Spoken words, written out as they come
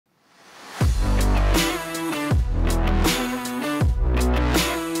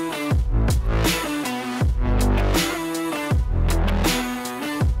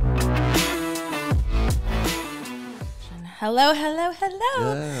Hello, hello,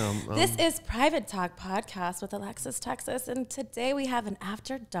 hello. Yeah, This is Private Talk Podcast with Alexis, Texas, and today we have an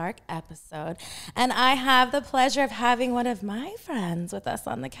After Dark episode, and I have the pleasure of having one of my friends with us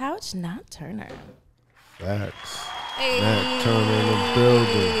on the couch, Nat Turnher. Facts. Hey. Nat Turnher in the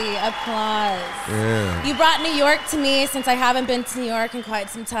building. Applause. Yeah. You brought New York to me since I haven't been to New York in quite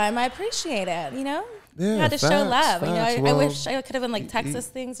some time. I appreciate it, you know? Yeah, you had to show love. Facts. You know, I wish I could have been like Texas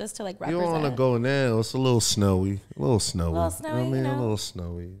things just to like represent. You don't want to go now. It's a little snowy. A little snowy. A little snowy, You know what I mean? you know? A little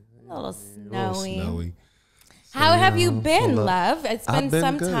snowy. A little snowy. A little snowy. How have you So, been, look, love? It's been I've been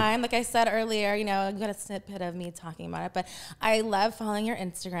some good. time. Like I said earlier, you know, I got a snippet of me talking about it, but I love following your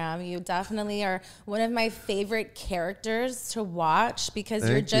Instagram. You definitely are one of my favorite characters to watch because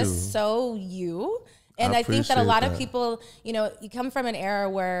you're Thank just you. so you. And I I think that a appreciate lot of that. people, you know, you come from an era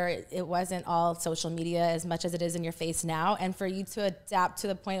where it wasn't all social media as much as it is in your face now. And for you to adapt to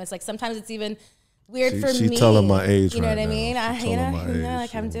the point, it's like sometimes it's even weird for She me. telling my age You know right what I now. mean? She You telling know, my age,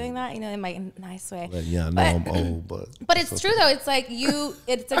 like I'm so- doing that, you know, in my nice way. Yeah, I know But- I'm old, but But it's true though. It's like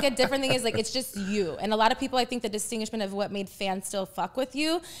it's like a different thing is like, it's just you. And a lot of people, I think the distinguishment of what made fans still fuck with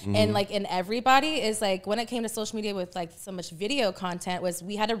you and like in everybody is like when it came to social media with like so much video content was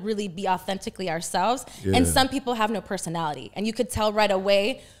we had to really be authentically ourselves. Yeah. And some people have no personality and you could tell right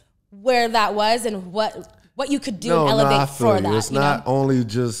away where that was and what you could do and I elevate feel for you. that. It's you not know? only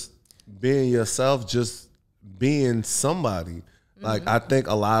just being yourself, just being somebody. Like I think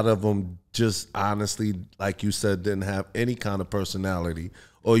a lot of them just honestly, like you said, didn't have any kind of personality.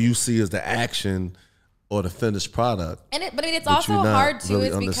 All you see is the action or the finished product. And but it's But also you're not hard too really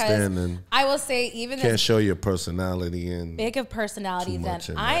is because understanding. I will say even Can't as show your personality and big of personality Too than much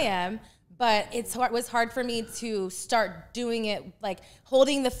in I that. am, but it was hard for me to start doing it, like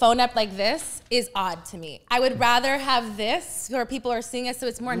holding the phone up like this is odd to me. I would rather have this where people are seeing us so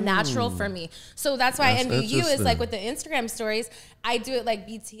it's more natural for me. So that's why I That's envy you is like interesting. with the Instagram stories, I do it like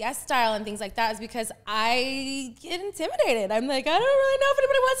BTS style and things like that is because I get intimidated. I'm like, I don't really know if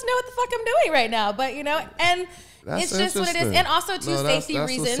anybody wants to know what the fuck I'm doing right now, but you know, and That's it's just what it is. interesting. And also too, No, that's safety what's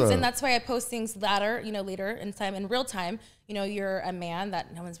reasons. up. And that's why I post things later in time, in real time. You know, you're a man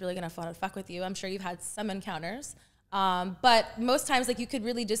that no one's really going to fuck with you. I'm sure you've had some encounters. But most times, like, you could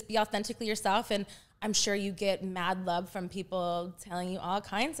really just be authentically yourself. And I'm sure you get mad love from people telling you all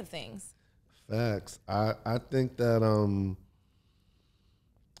kinds of things. facts. I think that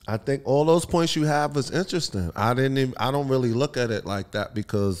I think all those points you have is interesting. I don't really look at it like that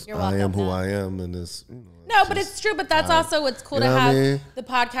because You're I am welcome, who Nat. I am, and it's No, but it's true. But that's also what's cool You to know what I have mean? the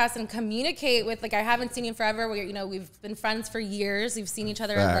podcast and communicate with. Like, I haven't seen you in forever. We've been friends for years. We've seen each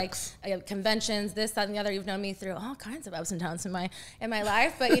other at Facts. like conventions, this, that, and the other. You've known me through all kinds of ups and downs in my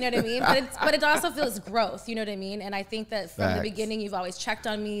life. But you know what I mean. But it also feels growth. You know what I mean. And I think that from the Facts. beginning, you've always checked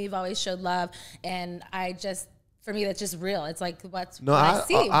on me. You've always showed love. And for me, that's just real. It's like what I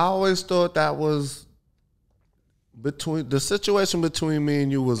see. I always thought that was between the situation between me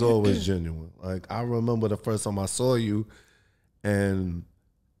and you was always genuine. Like I remember the first time I saw you, and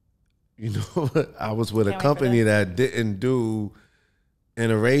you know I was with Can't a wait for company this. that didn't do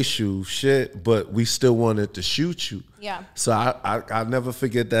interracial shit, but we still wanted to shoot you. Yeah. So I never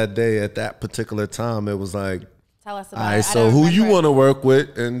forget that day. At that particular time, it was like, Tell us all about right, it. I so don't who you remember it. want to work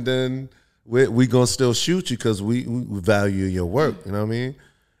with, and then we gonna still shoot you because we value your work. You know what I mean?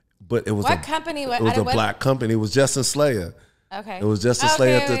 But it was What company? It was a black company. It was Justin Slayer. Okay. It was Justin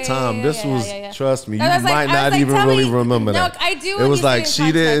Slayer at the yeah, time. yeah, this yeah, was, yeah, yeah. trust me, you I was like- might I was not like, even tell really me- remember No, that. I do It when was you like say she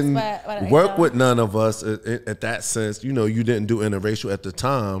in context, didn't but I work don't. with none of us at that sense. You know, you didn't do interracial at the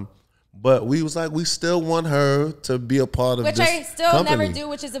time. But we was like, we still want her to be a part of Which this I still company. never do,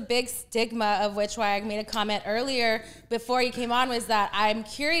 which is a big stigma of which why I made a comment earlier before you came on was that I'm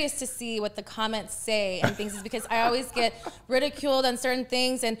curious to see what the comments say and things is because I always get ridiculed on certain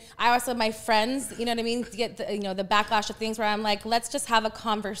things and I also, my friends, you know what I mean, get the backlash of things where I'm like, let's just have a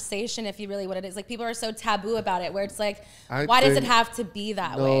conversation if you really what it is. Like people are so taboo about it where it's like, why does it have to be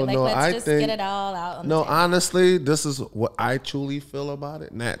that way? Like let's just get it all out on the table. Honestly, this is what I truly feel about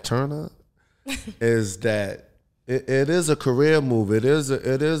it. Nat Turner is that it is a career move.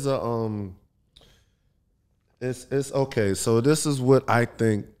 It's okay. So this is what I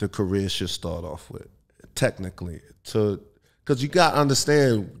think the career should start off with, technically, because you got to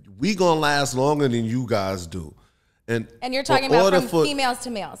understand we gonna last longer than you guys do. And you're talking about from females to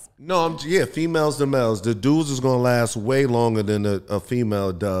males. No, females to males. The dudes is gonna last way longer than a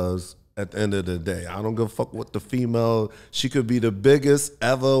female does at the end of the day. I don't give a fuck what the female, she could be the biggest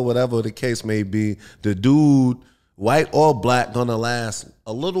ever, whatever the case may be. The dude, white or black, gonna last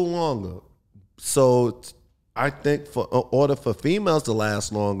a little longer. So I think in order for females to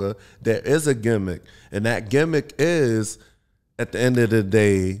last longer, there is a gimmick. And that gimmick is at the end of the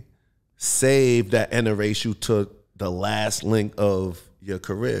day, save that interracial to the last link of your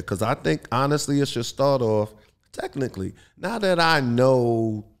career. Because I think, honestly, it should start off, technically, now that I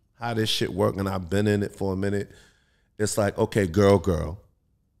know how this shit work and I've been in it for a minute, it's like, okay, girl, girl.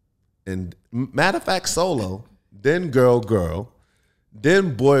 And matter of fact, solo, then girl, girl,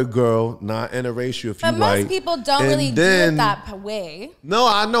 then boy, girl, not interracial if you But most people don't really do it that way. No,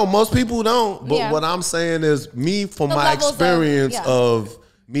 I know most people don't. But what I'm saying is, me from my experience of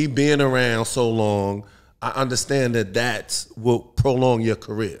me being around so long, I understand that that will prolong your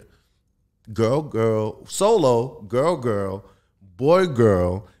career. Girl, girl, solo, girl, girl, boy,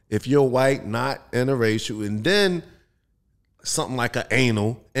 girl. If you're white, not interracial, and then something like an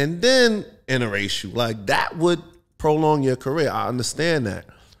anal, and then interracial, like that would prolong your career. I understand that.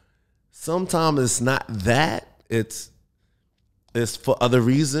 Sometimes it's not that. It's for other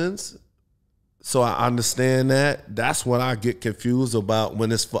reasons. So I understand that. That's what I get confused about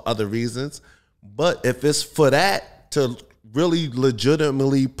when it's for other reasons. But if it's for that to really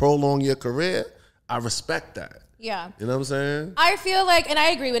legitimately prolong your career, I respect that. Yeah. You know what I'm saying? I feel like, and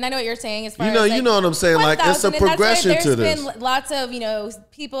I agree, and I know what you're saying as far as you know what I'm saying? Like, it's a progression to this. There's been lots of,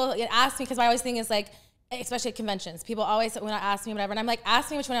 people ask me, because my always thing is like, especially at conventions, people always, when I ask me whatever, and I'm like,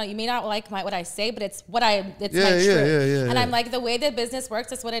 ask me which one, you may not like what I say, but it's my truth. And I'm like, the way that business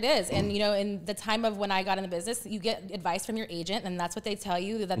works is what it is. And, in the time of when I got in the business, you get advice from your agent, and that's what they tell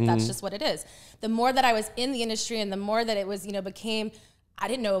you, that's just what it is. The more that I was in the industry and the more that it was, became, I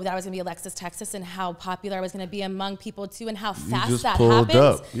didn't know that I was going to be Alexis, Texas, and how popular I was going to be among people too, and how fast that happens.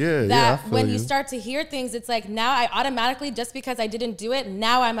 Up. Yeah, when you start to hear things, it's like, now I automatically, just because I didn't do it,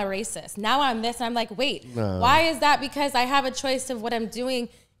 now I'm a racist. Now I'm this, and I'm like, wait, why is that? Because I have a choice of what I'm doing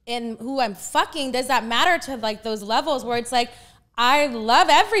and who I'm fucking. Does that matter to like those levels where it's like, I love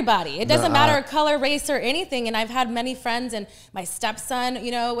everybody. It doesn't matter color, race, or anything. And I've had many friends, and my stepson,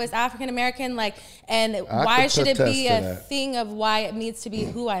 was African American. And why should it be a thing of why it needs to be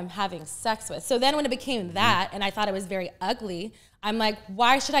who I'm having sex with? So then when it became that, and I thought it was very ugly, I'm like,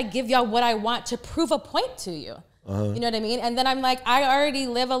 why should I give y'all what I want to prove a point to you? You know what I mean? And then I'm like, I already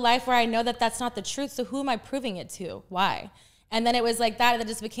live a life where I know that that's not the truth. So who am I proving it to? Why? And then it was like that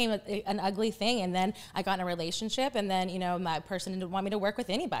just became an ugly thing. And then I got in a relationship, and then, my person didn't want me to work with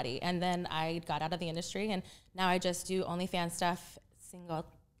anybody. And then I got out of the industry, and now I just do OnlyFans stuff, single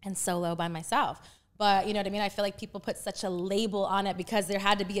and solo by myself. But you know what I mean? I feel like people put such a label on it because there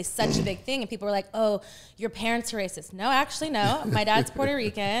had to be such a big thing. And people were like, oh, your parents are racist. No, actually, no. My dad's Puerto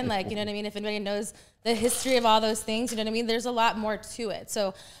Rican. Like, you know what I mean? If anybody knows the history of all those things, you know what I mean? There's a lot more to it.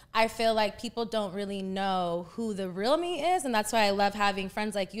 So I feel like people don't really know who the real me is. And that's why I love having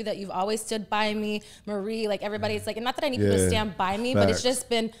friends like you, that you've always stood by me, Marie, like everybody. It's like, and not that I need people to stand by me, but it's just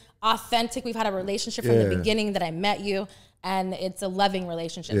been authentic. We've had a relationship from the beginning that I met you, and it's a loving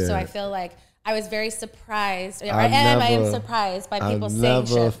relationship. So I feel like I was very surprised. I am surprised by people saying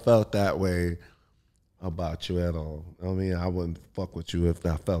shit. I never felt that way about you at all. I mean, I wouldn't fuck with you if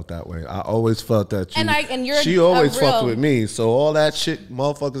I felt that way. I always felt that you. She always fucked with me. So all that shit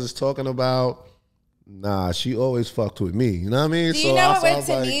motherfuckers is talking about, nah, she always fucked with me. You know what I mean? Do you know what went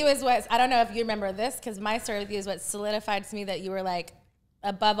to me was what, I don't know if you remember this, because my story with you is what solidified to me that you were like,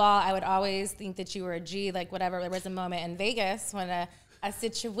 above all, I would always think that you were a G, like whatever. There was a moment in Vegas when a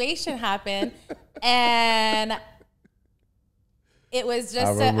situation happened, and it was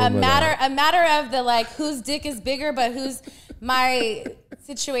just a matter of the like whose dick is bigger, but my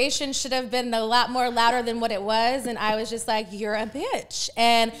situation should have been a lot more louder than what it was, and I was just like, you're a bitch.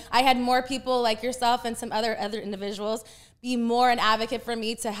 And I had more people like yourself and some other individuals be more an advocate for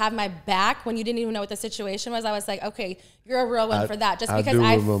me to have my back when you didn't even know what the situation was. I was like, okay, you're a real one for that. Just because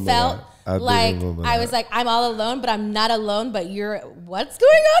I felt like I was like, I'm all alone, but I'm not alone, but what's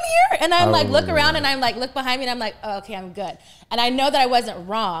going on here? And I'm like, look around, and I'm like, look behind me, and I'm like, oh, okay, I'm good. And I know that I wasn't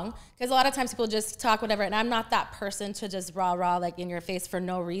wrong, because a lot of times people just talk whatever, and I'm not that person to just raw, like in your face for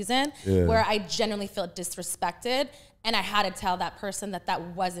no reason, where I genuinely feel disrespected. And I had to tell that person that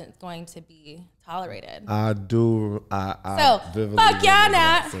wasn't going to be tolerated. I do. So, fuck y'all,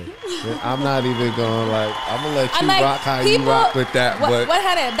 Nat. I'm not even going I'm going to let you rock how you rock with that. What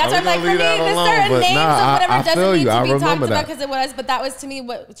happened? That's why I'm like, for me, the certain names of whatever doesn't need to be talked about because it was. But that was, to me,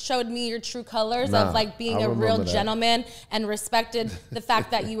 what showed me your true colors of like being a real gentleman and respected the fact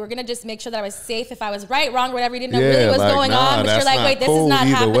that you were going to just make sure that I was safe. If I was right, wrong, whatever, you didn't know really what's going on. But you're like, wait, this is not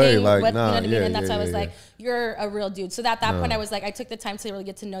happening. You know what I mean? And that's why I was like, you're a real dude. So at that point, I was like, I took the time to really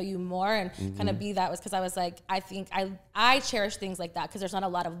get to know you more and kind of be that, was because I was like, I think I cherish things like that, because there's not a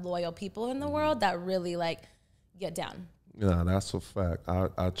lot of loyal people in the world that really like get down. Yeah, that's a fact.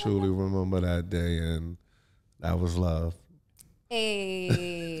 I truly remember that day, and that was love.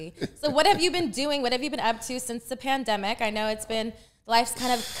 Hey. So what have you been doing? What have you been up to since the pandemic? I know life's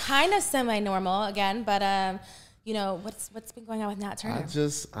kind of semi-normal again, but you know, what's been going on with Nat Turnher?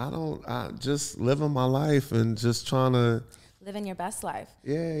 I just living my life and just trying to living your best life.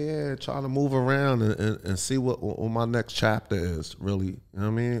 Yeah, trying to move around and see what my next chapter is, really. You know what I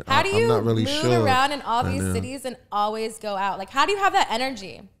mean? How do you I'm not really move sure around in all these cities and always go out? Like, how do you have that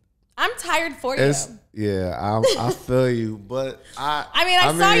energy? I'm tired for you. Yeah, I feel you, but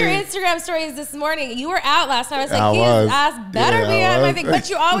I saw your Instagram stories this morning. You were out last night. I was like, his ass better be on my thing. But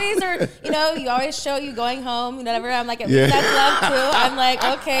you always are, you always show you going home, whatever. I'm like, at least that's love too. I'm like,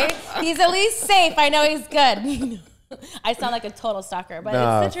 okay, he's at least safe. I know he's good. I sound like a total stalker, but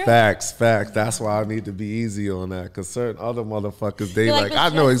it's the truth. Facts. That's why I need to be easy on that, because certain other motherfuckers, they like I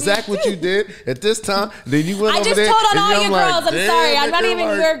know exactly what you did at this time. Then you went over there. I just told on all you girls. Like, I'm sorry. I'm not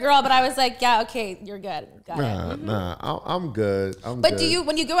even your girl, but I was like, yeah, okay, you're good. Got it. I'm good. But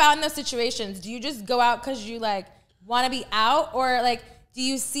when you go out in those situations, do you just go out because you like want to be out, or like do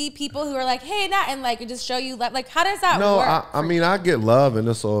you see people who are like, hey, Nat, and like just show you like how does that work? No, I mean I get love and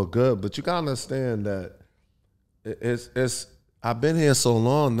it's all good, but you gotta understand that. It's I've been here so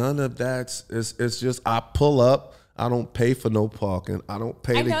long, none of that's it's just I pull up, I don't pay for no parking, I don't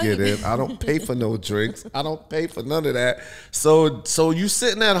pay to get in, I don't pay for no drinks, I don't pay for none of that. So you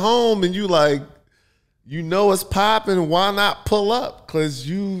sitting at home and you like, it's popping, why not pull up? Cause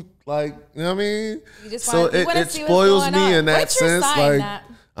you like, you know what I mean? So it spoils me in that sense. Like Nat?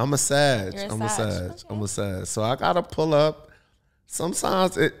 I'm a Sag. I'm a Sag. So I gotta pull up.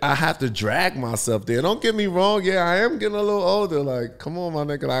 Sometimes I have to drag myself there. Don't get me wrong. Yeah, I am getting a little older. Like, come on, my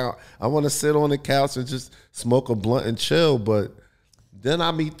nigga. I want to sit on the couch and just smoke a blunt and chill. But then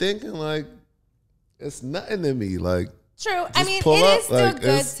I be thinking, like, it's nothing to me. Like, true. I mean, it is still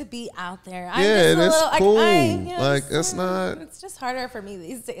good to be out there. It's cool. It's not. It's just harder for me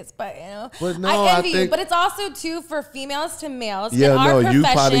these days, but I envy you. But it's also too for females to males. Yeah, you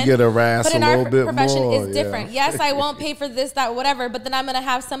probably get harassed a little bit more. But in our profession is different. Yes, I won't pay for this, that, whatever. But then I'm gonna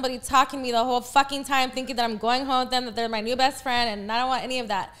have somebody talking to me the whole fucking time, thinking that I'm going home with them, that they're my new best friend, and I don't want any of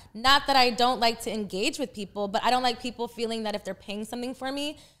that. Not that I don't like to engage with people, but I don't like people feeling that if they're paying something for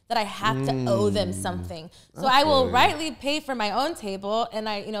me, that I have to owe them something. So I will rightly pay for my own table, and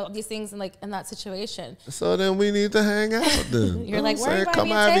these things in that situation. So then we need to hang out then. You're like, where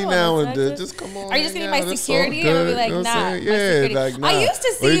come at me now and then. Just come on. Are you just gonna be my security? And I'll be like, nah. Yeah, I used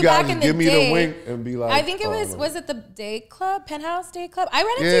to see you back in the day. Give me the wink and be like, I think it was it the Day Club, Penthouse Day Club? I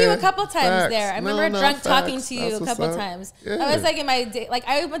ran into you a couple times there. I remember drunk talking to you a couple times. I was like in my day, like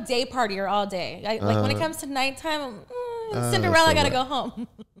I'm a day partier all day. Like when it comes to nighttime, Cinderella gotta go home.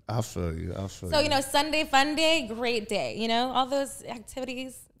 I feel you. So, Sunday fun day, great day. All those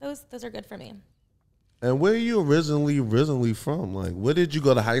activities, those are good for me. And where are you originally from? Like, where did you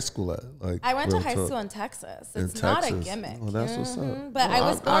go to high school at? Like, I went to high school in Texas. It's not a gimmick. Oh, that's what's up. But I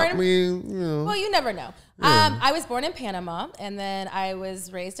was born. Well, you never know. Yeah. I was born in Panama, and then I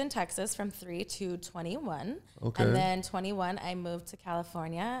was raised in Texas from 3 to 21. Okay. And then 21, I moved to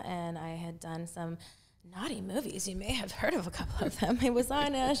California, and I had done some naughty movies. You may have heard of a couple of them. It was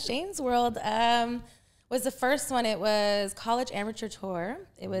on Shane's World. Was the first one. It was College Amateur Tour.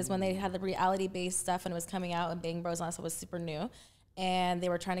 It was when they had the reality-based stuff and it was coming out, and Bang Bros and all that stuff was super new. And they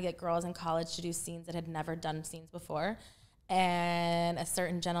were trying to get girls in college to do scenes that had never done scenes before. And a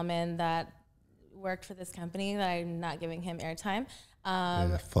certain gentleman that worked for this company, that I'm not giving him airtime,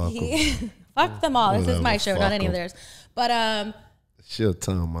 fuck them all. This is my show, not any of theirs. But it's your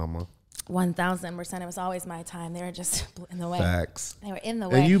time, mama. 1000%. It was always my time. They were just in the way. Facts. They were in the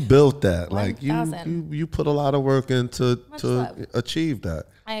way. And you built that. 1, like you put a lot of work into to achieve that.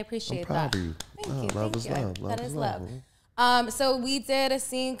 I appreciate that. I'm proud of you. Thank you. Love is love. That is love. So we did a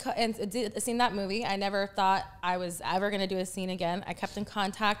scene that movie. I never thought I was ever going to do a scene again. I kept in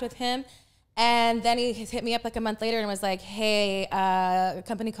contact with him. And then he hit me up like a month later and was like, hey, a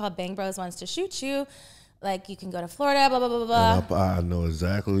company called Bang Bros wants to shoot you. Like, you can go to Florida, blah, blah, blah, blah. I know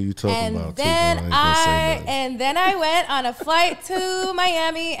exactly what you're talking about. And then I went on a flight to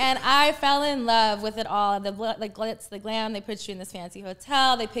Miami, and I fell in love with it all. The glitz, the glam, they put you in this fancy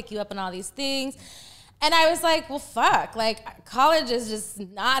hotel. They pick you up on all these things. And I was like, well, fuck. Like, college is just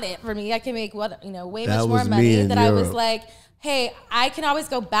not it for me. I can make, way much more money. That I was like, hey, I can always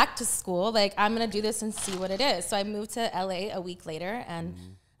go back to school. Like, I'm going to do this and see what it is. So I moved to LA a week later, and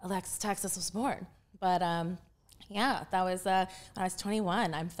Alexis, Texas was born. But that was when I was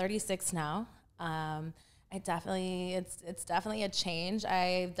 21. I'm 36 now. It's definitely a change.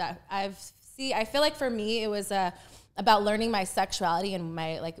 I feel like for me it was about learning my sexuality and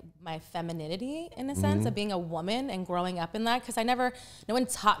my femininity in a sense of being a woman and growing up in that. Cause no one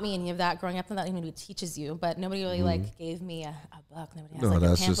taught me any of that growing up in that. Nobody teaches you, but nobody really like gave me a book. Nobody has like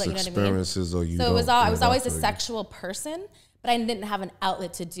that's a pamphlet, just you know what I mean? experiences or you So don't. I was always a sexual person, but I didn't have an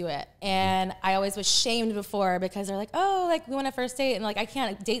outlet to do it. And I always was shamed before because they're like, oh, like we went on a first date and like I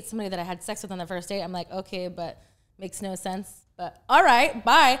can't date somebody that I had sex with on the first date. I'm like, okay, but makes no sense. But all right,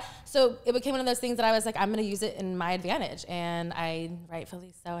 bye. So it became one of those things that I was like, I'm going to use it in my advantage. And I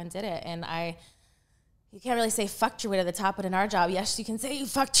rightfully so and did it. And you can't really say fucked your way to the top, but in our job, yes, you can say you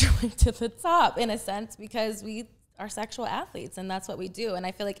fucked your way to the top in a sense because we are sexual athletes and that's what we do. And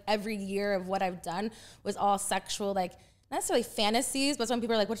I feel like every year of what I've done was all sexual, like not necessarily fantasies, but when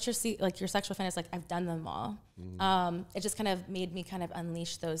people are like, what's your sexual fantasy? Like I've done them all. It just kind of made me kind of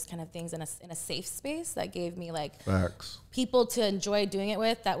unleash those kind of things in a safe space that gave me like Facts. People to enjoy doing it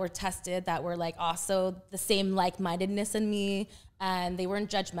with that were tested, that were like also the same like-mindedness in me. And they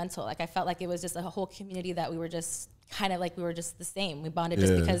weren't judgmental. Like I felt like it was just a whole community that we were just kind of like, we were just the same. We bonded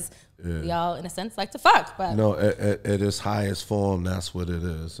just because we all in a sense like to fuck. But no, at its highest form, that's what it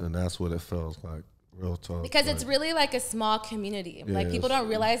is. And that's what it feels like. Real talk. Because it's really like a small community. Like people don't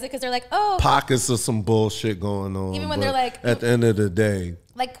realize it because they're like, oh. Pockets of some bullshit going on. Even when they're like. At the end of the day.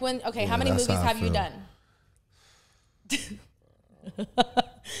 Like when, okay, how many movies have you done?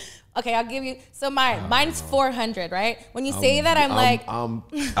 Okay, I'll give you. So mine's 400, right? When you say that,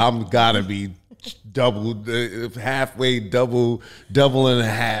 I'm gotta be halfway double and a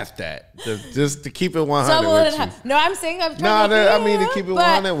half that. Just to keep it 100 double with and a you. half. No, I'm saying I'm No, trying I mean to keep it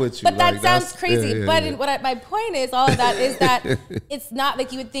 100 with you. But that like, sounds crazy. Yeah. But my point is, all of that is that it's not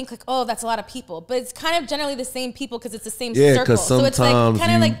like you would think like, oh, that's a lot of people. But it's kind of generally the same people because it's the same circle. Yeah, because sometimes so it's like,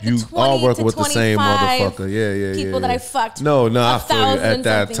 kind of like you all working with the same motherfucker. Yeah. People that I fucked. No, I feel you at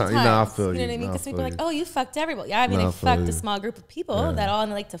that time. I feel you. You know what I mean? Because people are like, oh, you fucked everybody. Yeah, I mean, I fucked a small group of people that all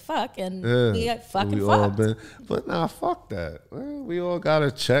like to fuck, and we got fucking fucked. But nah, fuck that. We all got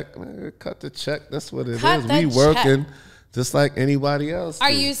a check. Cut the check. That's what it is. We working just like anybody else. Are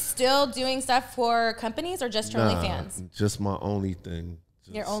you still doing stuff for companies or just your OnlyFans? Just my only thing.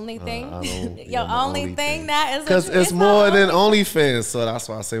 Your only thing? Your only thing? That is because it's more than OnlyFans, so that's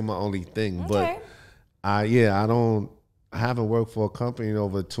why I say my only thing. Okay. But I haven't worked for a company in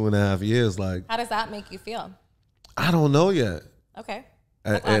over 2.5 years. Like, how does that make you feel? I don't know yet. Okay.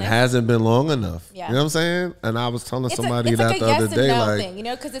 It hasn't been long enough. Yeah. You know what I'm saying? And I was telling somebody that like the other day, no like, thing, you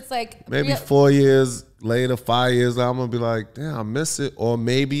know, because it's like maybe 4 years later, 5 years, I'm gonna be like, damn, I miss it, or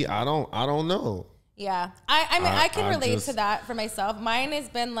maybe I don't know. Yeah, I mean, I can relate to that for myself. Mine has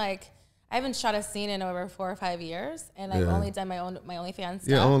been like, I haven't shot a scene in over 4 or 5 years, and I've only done my OnlyFans stuff.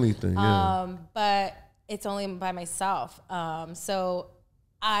 Yeah, only thing. Yeah. But it's only by myself. So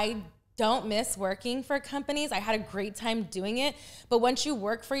I don't miss working for companies. I had a great time doing it. But once you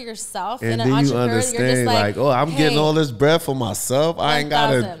work for yourself and an entrepreneur, you're just like, oh, I'm getting all this bread for myself. I ain't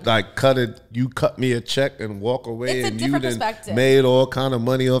gotta like cut it. You cut me a check and walk away. It's a different perspective. Made all kind of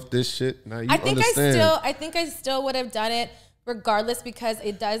money off this shit. Now you understand. I think I still would have done it regardless because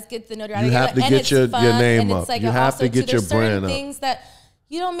it does get the notoriety. You have to get your name up. You have to get your brand up. Things that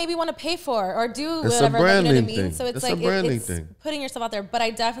you don't maybe want to pay for or do it's whatever. A branding you know what I mean? thing. So it's like a branding thing. Putting yourself out there. But I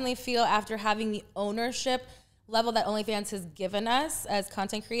definitely feel after having the ownership level that OnlyFans has given us as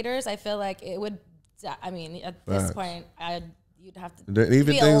content creators, I feel like it would. I mean, at this point, you'd have to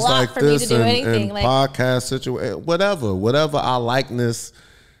even be things a lot like for this me to do anything. and podcast situation, whatever our likeness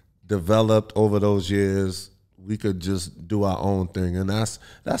developed over those years. We could just do our own thing, and that's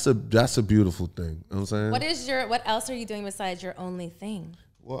a beautiful thing. You know what I'm saying? What else are you doing besides your only thing?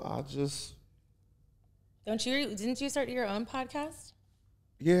 Well, didn't you start your own podcast?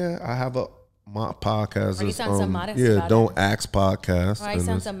 Yeah, I have my podcast. Or you sound so modest about Don't Ask Podcast. Or you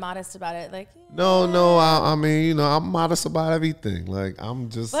sound so modest about it, like. No. I mean, I'm modest about everything. Like, I'm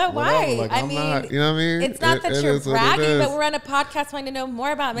just. But why? Like, I'm not. You know what I mean? It's not that you're bragging, but we're on a podcast wanting to know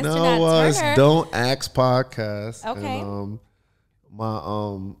more about Mr. Nat Turnher. Don't Ask Podcast. Okay. And, my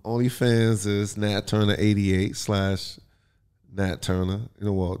OnlyFans is Nat Turnher 88 / Nat Turnher. You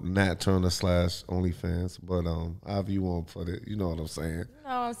know what? Nat Turnher / OnlyFans. But however you want to put it, you know what I'm saying. You know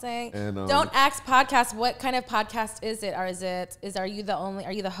what I'm saying. And, Don't Ask Podcast. What kind of podcast is it? Or are you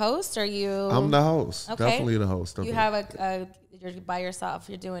the host? Are you? I'm the host. Okay. Definitely the host. You have did You're by yourself.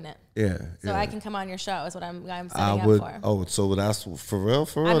 You're doing it. Yeah. So I can come on your show is what I'm setting I up would. for. Oh, so that's for real.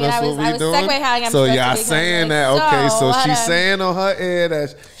 I mean, that's I was what we doing. segue-ing. So y'all saying that? Okay. So she's saying on her ear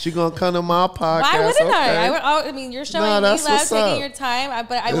that she gonna come to my podcast. Why wouldn't okay. I mean, you're showing me love, taking your time,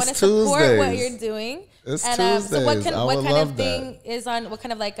 but I want to support what you're doing. It's and, Tuesdays. So what kind of thing is on? What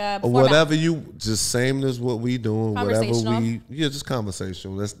kind of like format? Whatever you just same as what we doing. Whatever just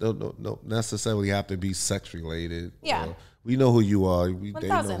conversational. That's don't necessarily have to be sex related. Yeah. We know who you are. They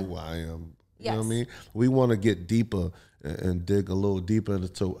know who I am. You know what I mean? We want to get deeper and dig a little deeper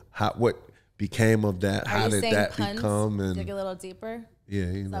into what became of that. How did that become? And dig a little deeper. Yeah,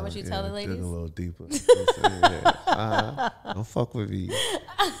 is that what you tell the ladies? Dig a little deeper. Don't fuck with me.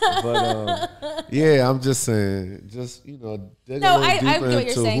 But yeah, I'm just saying, dig a little deeper I get what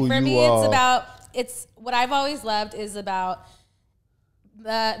you're saying. For me, are. it's what I've always loved is about.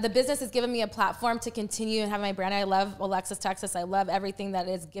 The business has given me a platform to continue and have my brand. I love Alexis, Texas. I love everything that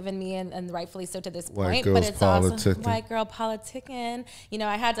it's given me, and rightfully so to this point. But it's also white girl politicking.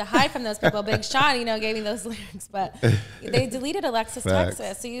 I had to hide from those people. Big Sean, gave me those lyrics, but they deleted Alexis,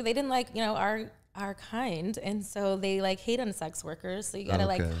 Texas. So they didn't like, our kind, and so they like hate on sex workers. So you gotta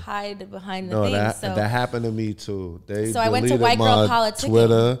like hide behind the things. That happened to me too. I went to white girl politicking.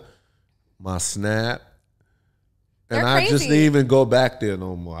 Twitter, my Snap. And I just didn't even go back there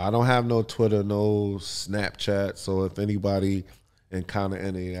no more. I don't have no Twitter, no Snapchat. So if anybody encounter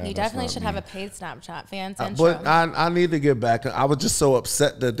any of that, you definitely should have a paid Snapchat fan. But I need to get back. I was just so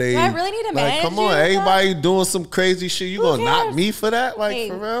upset that they. Do I really need to manage come on, everybody doing some crazy shit. You gonna knock me for that? Like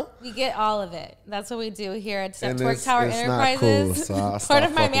for real? We get all of it. That's what we do here at Twerk Tower Enterprises. Cool, so part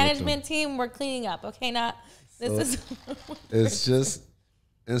of my management team. We're cleaning up. Okay, It's just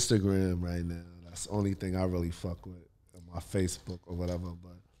Instagram right now. That's the only thing I really fuck with on my Facebook or whatever.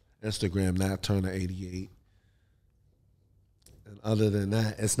 But Instagram, Nat Turnher 88. And other than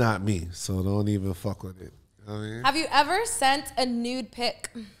that, it's not me. So don't even fuck with it. You know what I mean? Have you ever sent a nude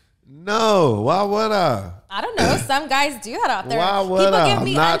pic? No. Why would I? I don't know. Some guys do that out there. Why would I?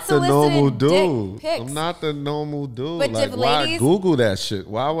 I'm not the normal dude. I'm not the normal dude. But like, ladies, why Google that shit?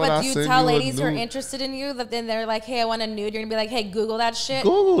 Why would I send you a nude? But do you tell ladies who are interested in you that then they're like, hey, I want a nude. You're going to be like, hey, Google that shit?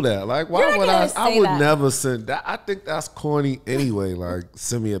 Google that. Like, why would I? I would never send that. I think that's corny anyway. Like,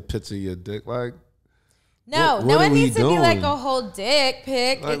 send me a picture of your dick. Like, no one needs to be like a whole dick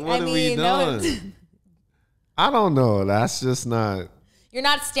pic. Like, what are we doing? I don't know. That's just not. You're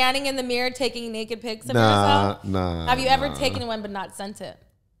not standing in the mirror taking naked pics of yourself? Nah. Have you ever taken one but not sent it?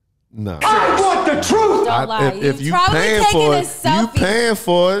 No. I want the truth. Don't lie. If you paying for it, you paying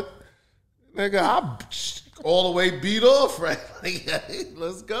for it, nigga. I'm all the way beat off, right?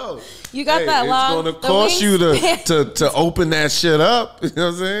 Let's go. You got that long. It's gonna cost you to open that shit up. You know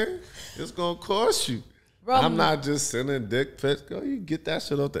what I'm saying? It's gonna cost you. I'm not just sending dick pics. Go, you get that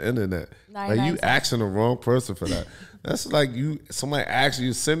shit off the internet. Like you asking the wrong person for that. That's like somebody asks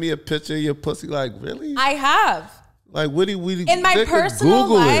you, send me a picture of your pussy. Like, really? I have. Like, what do we in my personal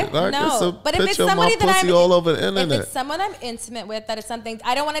Google life? It. Like, no, but if it's somebody that I'm all over the internet. If it's someone I'm intimate with, that is something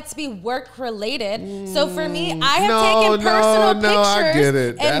I don't want it to be work related. So for me, I have taken personal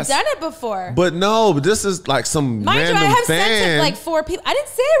pictures and done it before. But this is like some random I have fan. Sent it like 4 people. I didn't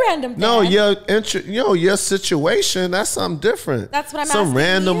say random. No, your situation. That's something different. That's what I'm asking. Some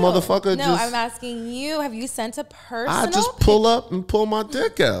random motherfucker. No, I'm asking you. Have you sent a personal? I just pull up and pull my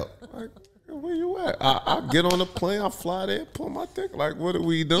dick out. Like, where you at? I get on the plane, I fly there, pull my dick. Like, what are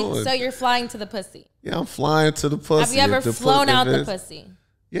we doing? So you're flying to the pussy? Yeah, I'm flying to the pussy. Have you ever flown out the pussy?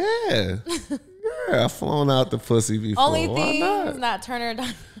 Yeah. Yeah, I've flown out the pussy before. Only thing Nat Turnher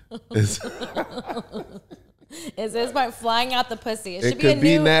done is this part flying out the pussy. It could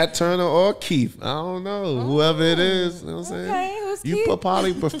be Nat Turnher or Keith. I don't know. Whoever it is. You know what I'm saying? Okay, who's Keith? You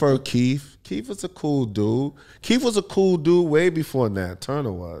probably prefer Keith. Keith was a cool dude. Keith was a cool dude way before Nat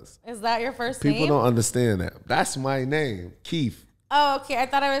Turnher was. Is that your first name? People don't understand that. That's my name, Keith. Oh, okay. I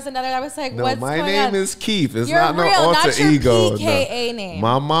thought it was another. I was like, no, what's my going name on? is Keith. It's You're not real, no alter not your ego. PKA name.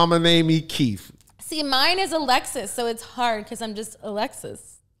 My mama named me Keith. See, mine is Alexis, so it's hard because I'm just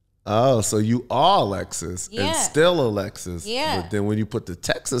Alexis. Oh, so you are Alexis and still Alexis. Yeah. But then when you put the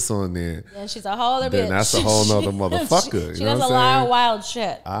Texas on there, yeah, she's a whole other bitch. Then that's a whole nother motherfucker. She does a lot of wild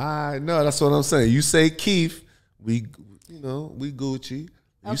shit. I know. That's what I'm saying. You say Keith, we Gucci.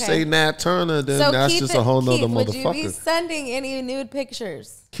 You say Nat Turnher, then so that's just a whole nother motherfucker. Would you be sending any nude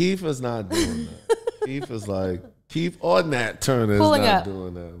pictures? Keith is not doing that. Keith is like, Keith or Nat Turnher is not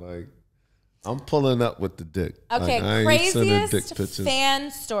doing that. Like, I'm pulling up with the dick. Okay, like, craziest fan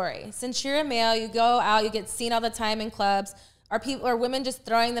story. Since you're a male, you go out, you get seen all the time in clubs. Are women just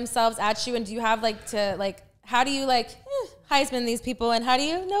throwing themselves at you? And do you have how do you Heisman these people, and how do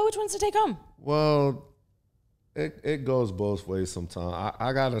you know which ones to take home? Well, it goes both ways sometimes.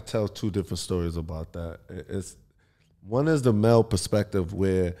 I got to tell two different stories about that. One is the male perspective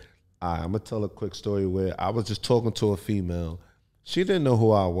where I'm going to tell a quick story where I was just talking to a female. She didn't know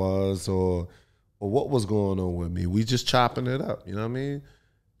who I was or what was going on with me. We just chopping it up, you know what I mean?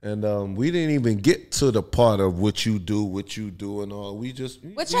 And we didn't even get to the part of what you do, and all.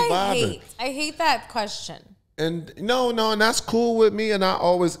 Which I hate. I hate that question. And no, and that's cool with me, and I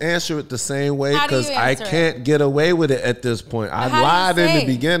always answer it the same way because I can't get away with it at this point. I lied in the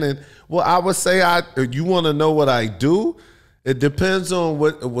beginning. Well, I would say you want to know what I do? It depends on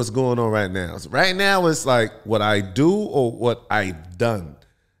what's going on right now. So right now, it's like what I do or what I've done.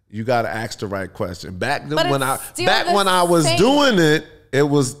 You got to ask the right question. Back when I was doing it, it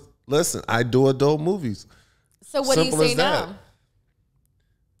was, listen, I do adult movies. So what do you say now?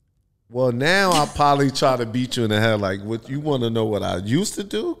 Well, now I probably try to beat you in the head. Like, what you want to know what I used to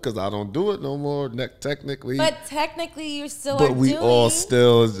do? Because I don't do it no more, technically. But technically, you still are doing. But we all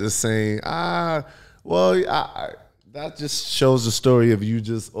still just saying, that just shows the story of you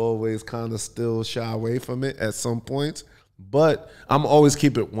just always kind of still shy away from it at some points. But I'm always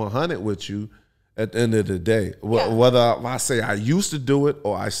keep it 100 with you at the end of the day. Whether I say I used to do it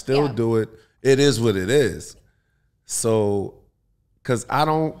or I still do it, it is what it is. So... Cause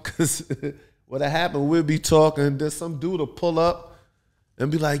what happened, we'll be talking, there's some dude will pull up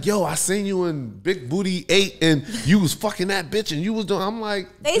and be like, yo, I seen you in Big Booty 8 and you was fucking that bitch and you was doing, I'm like,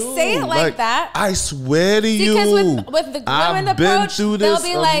 they say it like that. I swear to you. Because with the women approach, they'll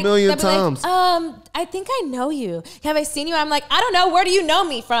be like, a million times. I think I know you. Have I seen you? I'm like, I don't know. Where do you know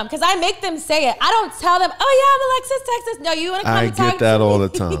me from? Because I make them say it. I don't tell them, oh yeah, I'm Alexis, Texas. No, you want to come and talk to me? I get that all the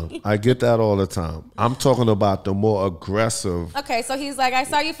time. I get that all the time. I'm talking about the more aggressive. Okay, so he's like, I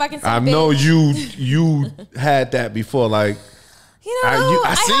saw you fucking I know you had that before, like, you know,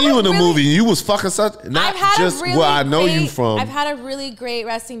 I seen you in the movie. You was fucking such. Not just where I know you from. I've had a really great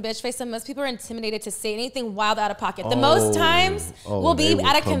resting bitch face, and most people are intimidated to say anything wild out of pocket. The most times we'll be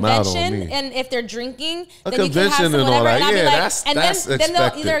at a convention, and if they're drinking, then you can have some whatever. And I'll be like, then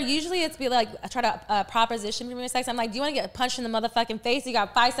they'll either usually it's be like try to proposition me sex. I'm like, do you want to get punched in the motherfucking face? You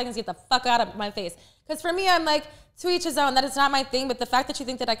got 5 seconds to get the fuck out of my face. Because for me, I'm like, to each his own. That is not my thing. But the fact that you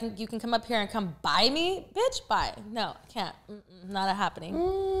think that you can come up here and come buy me, bitch, buy. No, I can't. Not happening.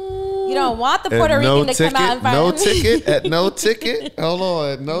 You don't want the Puerto Rican to come out and find me. No ticket? At no ticket? Hold on,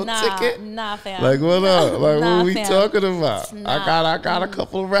 at no ticket? Nah, fam. Like, what up? Like, what are we talking about? I got a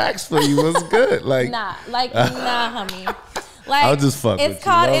couple of racks for you. What's good? Like, nah, homie. Like, I'll just fuck with you. It's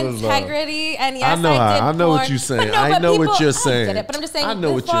called integrity, and yes, I know what you're saying. I know what you're saying. I get it, but I'm just saying. I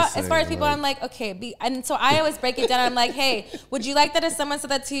know what you're saying. As far as people, I'm like, okay, and so I always break it down. I'm like, hey, would you like that if someone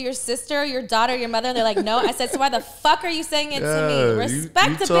said that to your sister, your daughter, your mother? And they're like, no. I said, so why the fuck are you saying it to me?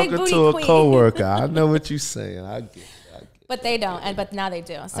 Respect the big booty queen. You talking to a coworker. I know what you're saying. I get it. But they don't, but now they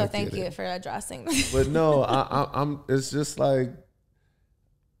do. So thank you for addressing. But no, I'm. It's just like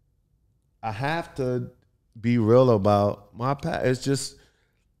I have to be real about my past. It's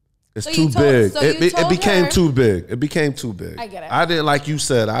too big. It became too big. It became too big. I get it. I didn't, like you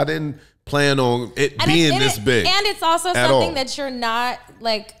said, I didn't plan on it being this big. And it's also something that you're not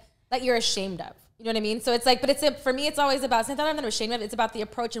like that you're ashamed of. You know what I mean? So it's like, but for me, it's always about, it's not that I'm ashamed of it, it's about the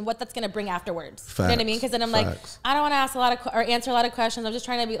approach and what that's going to bring afterwards. Facts. You know what I mean? Because then I'm like, I don't want to ask or answer a lot of questions. I'm just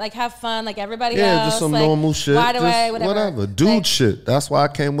trying to be like, have fun like everybody else. Yeah, just some normal shit. Why do I, whatever. Dude shit. That's why I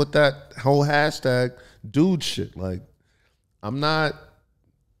came with that whole hashtag dude shit. Like, I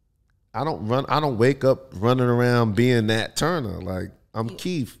don't wake up running around being Nat Turner. Like, I'm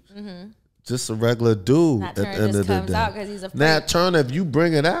Keith. Mm-hmm. Just a regular dude. Nat Turner at the end of the day. Out he's a Nat Turner, if you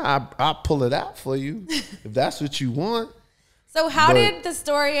bring it out, I'll pull it out for you. If that's what you want. So how did the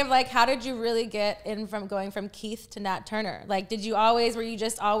story of how did you really get in from going from Keith to Nat Turner? Like, were you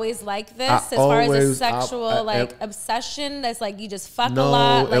just always like this as far as a sexual obsession? That's like you just fuck a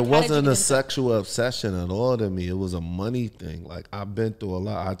lot? No, it wasn't a sexual obsession at all to me. It was a money thing. Like, I've been through a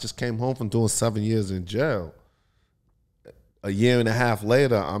lot. I just came home from doing 7 years in jail. A year and a half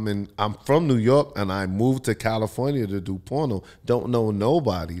later, I'm from New York and I moved to California to do porno. Don't know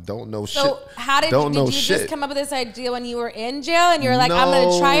nobody. Don't know shit. So how did you just come up with this idea when you were in jail and you were like, I'm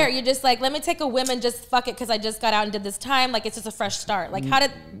gonna try it? Or you're just like, let me take a whim and just fuck it because I just got out and did this time. Like, it's just a fresh start. Like, how does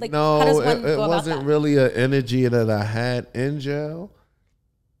one go about that? It wasn't really an energy that I had in jail.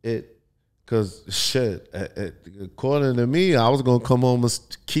 Because shit, according to me, I was gonna come home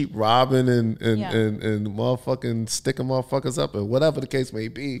and keep robbing and motherfucking sticking motherfuckers up and whatever the case may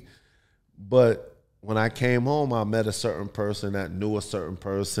be. But when I came home, I met a certain person that knew a certain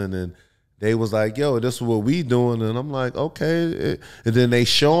person, and they was like, yo, this is what we doing. And I'm like, okay. And then they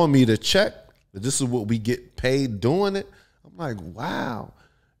showing me the check. This is what we get paid doing it. I'm like, wow.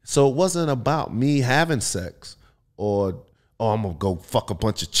 So it wasn't about me having sex or, oh, I'm going to go fuck a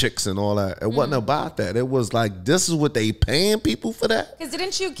bunch of chicks and all that. It wasn't about that. It was like, this is what they paying people for that? Because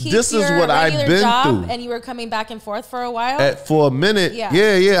didn't you keep this your is what I've regular been job through. And you were coming back and forth for a while? For a minute,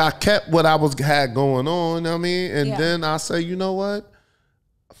 yeah. I kept what I had going on, you know what I mean? And then I say, you know what?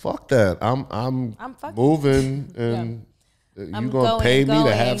 Fuck that. I'm moving and you gonna pay me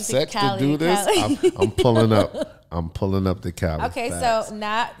to have sex to do this? I'm pulling up. I'm pulling up the Cali. Okay, facts. So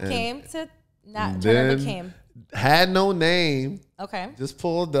Nat Turnher became. Had no name. Okay. Just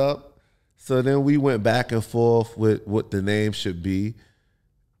pulled up. So then we went back and forth with what the name should be.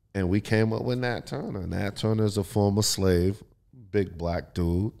 And we came up with Nat Turnher. Nat Turnher is a former slave, big black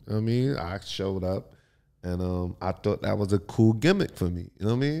dude. I mean, I showed up and I thought that was a cool gimmick for me. You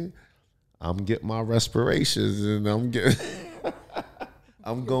know what I mean? I'm getting my respirations and I'm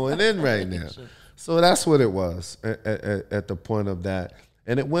going in right now. So that's what it was at the point of that.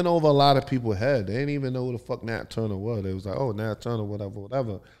 And it went over a lot of people's head. They didn't even know who the fuck Nat Turnher was. They was like, oh, Nat Turnher,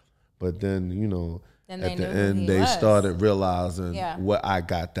 whatever. But then, you know, at the end, they started realizing what I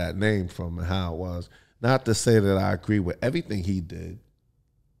got that name from and how it was. Not to say that I agree with everything he did,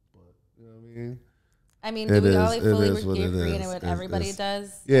 but you know what I mean? I mean, do we all fully agree in what everybody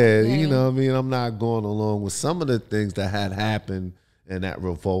does? Yeah, you know what I mean? I'm not going along with some of the things that had happened in that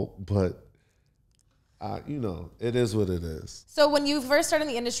revolt, but you know, it is what it is. So when you first started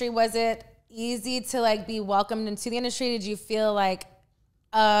in the industry, was it easy to like be welcomed into the industry? Did you feel like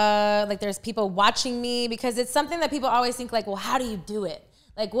there's people watching me? Because it's something that people always think like, well, how do you do it?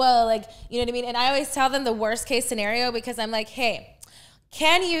 Like, well, like, you know what I mean? And I always tell them the worst case scenario because I'm like, hey,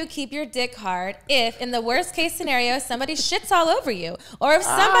 can you keep your dick hard if in the worst case scenario, somebody shits all over you? Or if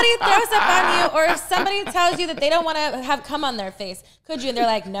somebody throws up on you, or if somebody tells you that they don't want to have cum on their face, could you? And they're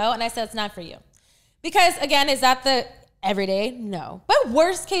like, no. And I said, it's not for you. Because again, is that the everyday? No. But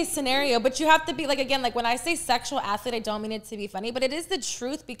worst case scenario, but you have to be like, again, like when I say sexual athlete, I don't mean it to be funny, but it is the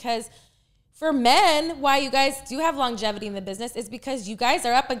truth because for men, why you guys do have longevity in the business is because you guys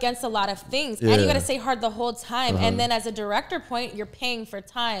are up against a lot of things and you got to stay hard the whole time. And then as a director point, you're paying for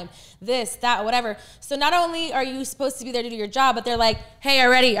time, this, that, whatever. So not only are you supposed to be there to do your job, but they're like, hey,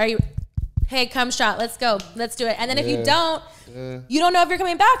 already, hey, come shot, let's go, let's do it. And then if you don't, you don't know if you're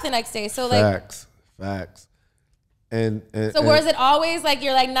coming back the next day. So like, Facts. So was it always like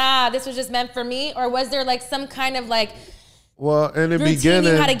you're like, nah, this was just meant for me? Or was there like some kind of like in the routine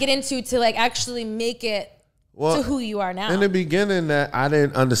beginning you had to get into to like actually make it to who you are now? In the beginning, that I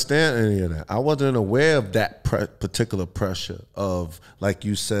didn't understand any of that. I wasn't aware of that particular pressure of, like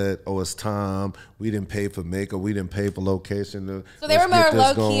you said, oh, it's time. We didn't pay for makeup. We didn't pay for location. So they were more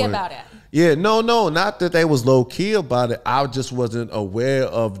low-key about it. Yeah, no, not that they was low-key about it. I just wasn't aware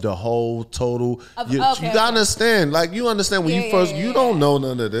of the whole total. You gotta understand. Like, you understand when you don't know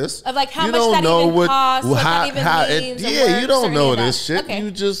none of this. Of like how much that even costs, what that even means. You don't know this shit. Okay.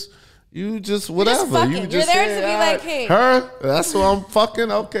 You just whatever. You're there to be like, hey. Her? That's who I'm fucking.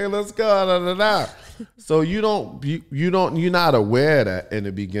 Okay, let's go. Da, da, da. So you're not aware of that in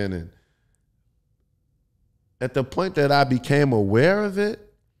the beginning. At the point that I became aware of it,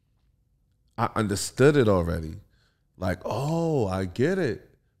 I understood it already. Like, oh, I get it.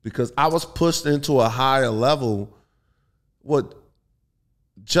 Because I was pushed into a higher level.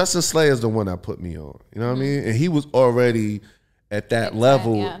 Justin Slayer is the one that put me on. You know what I mean? And he was already at that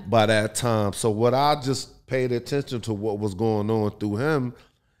level by that time. So what I just paid attention to what was going on through him,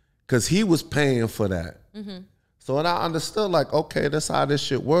 because he was paying for that. So and I understood like, okay, that's how this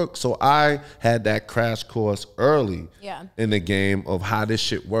shit works. So I had that crash course early in the game of how this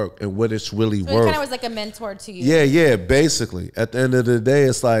shit work and what it's really worth. So it kind of was like a mentor to you. Yeah, basically. At the end of the day,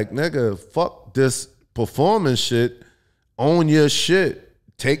 it's like, nigga, fuck this performance shit. Own your shit.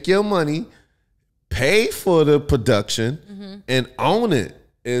 Take your money. Pay for the production and own it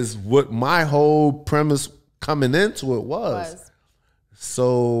is what my whole premise coming into it was.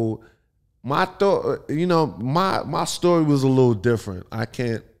 So my thought, you know, my story was a little different. I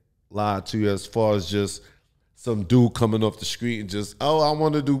can't lie to you as far as just some dude coming off the street and just, oh, I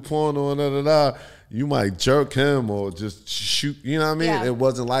want to do porno and da-da-da. You might jerk him or just shoot, you know what I mean? Yeah. It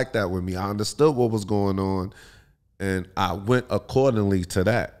wasn't like that with me. I understood what was going on and I went accordingly to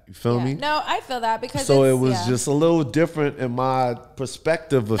that. You feel me? No, I feel that because so it was just a little different in my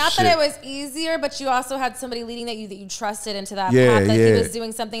perspective of Not shit. that it was easier, but you also had somebody leading that you trusted into that path. That he was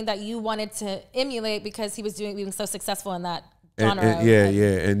doing something that you wanted to emulate because he was being so successful in that genre.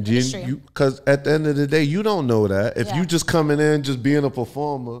 And you because at the end of the day, you don't know that. If you just coming in, just being a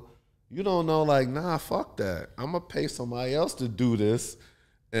performer, You don't know, like, nah, fuck that. I'm going to pay somebody else to do this,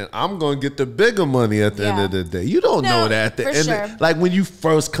 and I'm going to get the bigger money at the end of the day. You don't know that. At the end sure. like, when you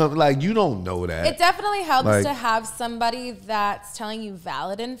first come, like, you don't know that. It definitely helps to have somebody that's telling you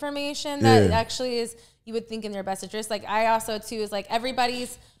valid information that actually is, you would think in their best interest. Like, I also, too, is like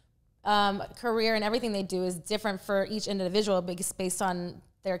everybody's career and everything they do is different for each individual based on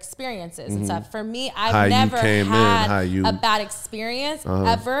their experiences and stuff. For me, I've never had a bad experience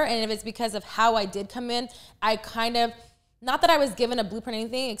ever. And if it's because of how I did come in, I kind of, not that I was given a blueprint or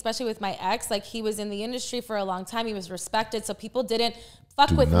anything, especially with my ex, like he was in the industry for a long time. He was respected. So people didn't fuck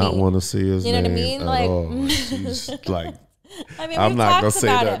with me. Do not want to see his name. You know what I mean? Like, She's like, I mean, I'm not going to say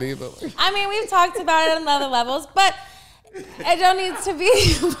that either. I mean, we've talked about it on other levels, but I don't need to be.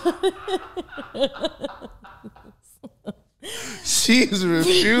 She's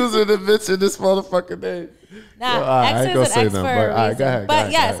refusing to mention this motherfucking name. Nah, X is an X for a reason.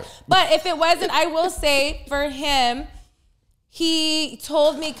 But yes, but if it wasn't, I will say for him, he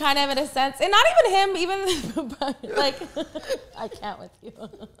told me kind of in a sense, and not even him, even like, I can't with you.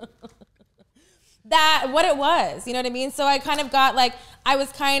 That what it was, you know what I mean? So I kind of got like, I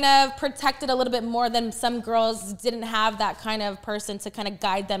was kind of protected a little bit more than some girls didn't have that kind of person to kind of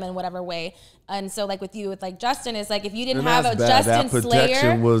guide them in whatever way. And so like with you, with like Justin, is like if you didn't have a Justin that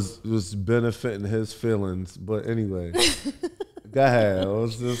protection Slayer, was benefiting his feelings. But anyway, go ahead.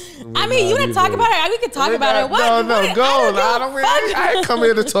 I mean, you want to talk about it? We could talk about it. What? No, go on. I ain't come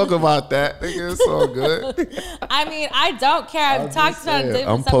here to talk about that. Nigga, it's all good. I mean, I don't care. I've talked about different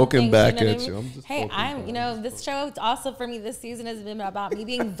I'm poking things, back you know at you. You know, this show also for me this season has been about me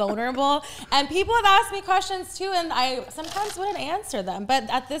being vulnerable, and people have asked me questions too, and I sometimes wouldn't answer them. But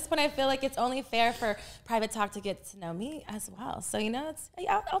at this point, I feel like it's only fair for private talk to get to know me as well. So you know,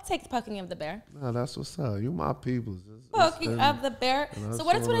 I'll take the poking of the bear. No, that's what's up. You my people. Poking of the bear. So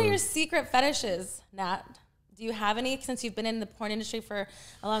what is one of your secret fetishes, Nat? Do you have any? Since you've been in the porn industry for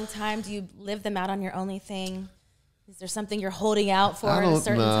a long time, do you live them out on your only thing? Is there something you're holding out for at a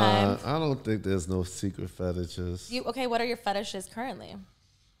certain time? I don't think there's no secret fetishes. Okay, what are your fetishes currently?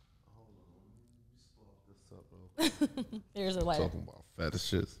 Here's a lighter. Talking about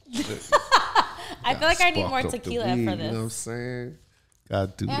fetishes. I feel like I need more tequila for this. You know what I'm saying?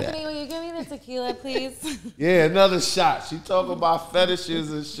 Gotta do Anthony, that. will you give me the tequila, please? Yeah, another shot. She talking about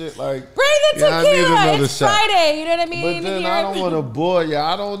fetishes and shit. Like, bring the tequila. It's Friday. You know what I mean? But then I don't want to bore you.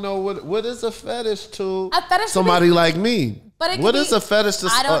 I don't know what is a fetish to a fetish somebody like me. But what is a fetish to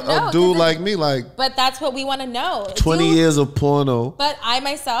a dude like me? Like, but that's what we want to know. 20 years of porno. But I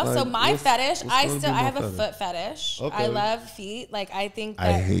myself, like, so my fetish, I have a foot fetish. Okay. I love feet. Like I think that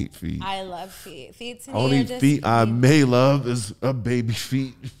I hate feet. I love feet. Feet to me only are just feet I may love is a baby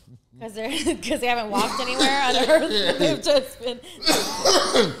feet. Because they haven't walked anywhere on earth. They've just been.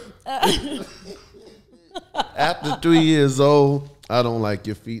 After 3 years old, I don't like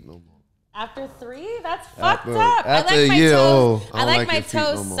your feet no more. After 3? That's fucked up. After a year old, I like my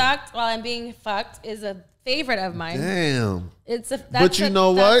toes sucked while I'm being fucked is a favorite of mine. Damn. But you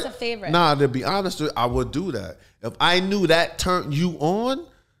know what? That's a favorite. Nah, to be honest with you, I would do that. If I knew that turned you on,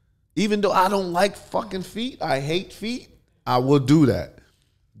 even though I don't like fucking feet, I hate feet, I would do that.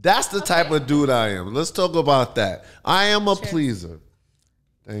 That's the type of dude I am. Let's talk about that. I am a pleaser.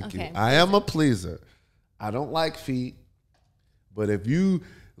 Thank you. I am a pleaser. I don't like feet, but if you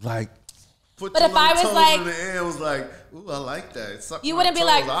like put your toes in the air, it was like, ooh, I like that. You wouldn't be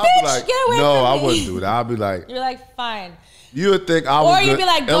like, bitch, get away from me. No, I wouldn't do that. I'd be like, you're like, fine. You would think I was, or you'd be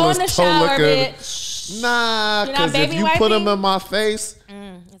like, go in the shower, bitch. Nah, because if you put them in my face,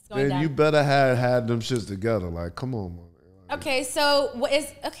 then you better have had them shits together. Like, come on, man. Okay, so what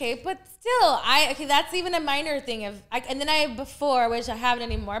is but still, that's even a minor thing and then before, which I haven't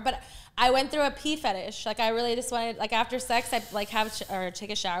anymore, but I went through a pee fetish. Like I really just wanted, like after sex, I'd like or take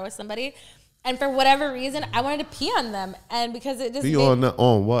a shower with somebody, and for whatever reason, I wanted to pee on them, and because it just pee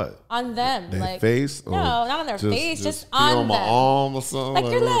on what? On them, their like face? No, not on their face, just on them. My arm or something,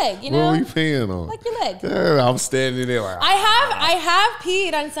 like your leg. You know, what are you peeing on? Like your leg. Yeah, I'm standing there like. I have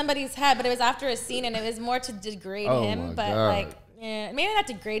peed on somebody's head, but it was after a scene, and it was more to degrade him, but God. Like. Yeah, maybe not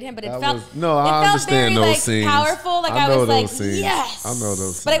degrade him, but it felt I understand very, those scenes. Powerful. Like I was like, scenes. yes. I know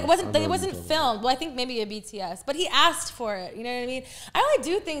those. But it wasn't filmed. Well, I think maybe a BTS, but he asked for it. You know what I mean? I only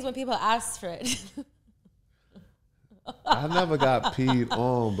do things when people ask for it. I never got peed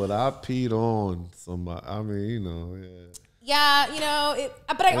on, but I peed on somebody. I mean, you know, yeah. Yeah, you know,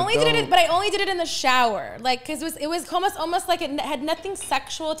 but I only did it in the shower, like because it was almost like it had nothing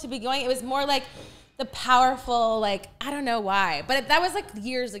sexual to be going. It was more like the powerful, like I don't know why, but that was like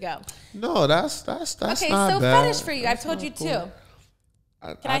years ago. No, that's okay. Not So bad. fetish for you, I've told you too.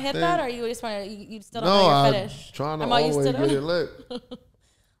 Can I hit that, or you just want to? You still don't no, know I'm your fetish? trying to I'm all always used to get it lit.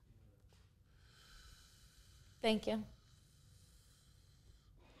 Thank you.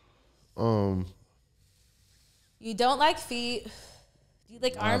 You don't like feet. Do you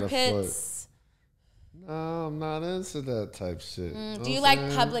like armpits? No, I'm not into that type shit. Do you like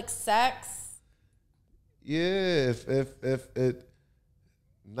public sex? Yeah, if it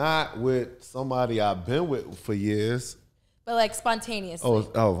not with somebody I've been with for years. But like spontaneously.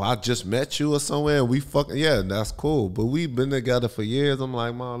 Oh, I just met you or somewhere and we fucking, yeah, that's cool. But we've been together for years. I'm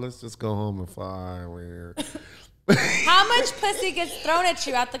like, Mom, let's just go home and fire. How much pussy gets thrown at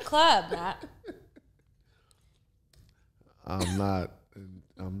you at the club, Nat? I'm not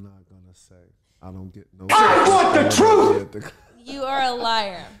gonna say. I don't get no. I want the truth. You are a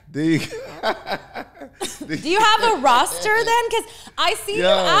liar. Do you have a roster then? Because I see you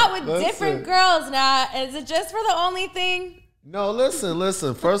out with different girls now. Is it just for the only thing? No,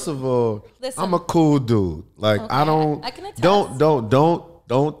 listen. First of all, I'm a cool dude. Like Okay. I don't. I can attest.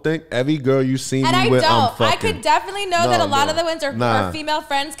 Don't think every girl you see And me I with, don't. I'm fucking. I could definitely know that a lot of the ones are female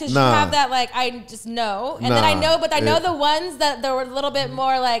friends because you have that like I just know, and then I know, but I know the ones that were a little bit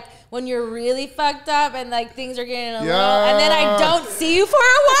more like when you're really fucked up and like things are getting a little, and then I don't see you for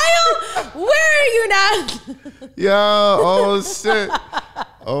a while. Where are you now? Oh shit.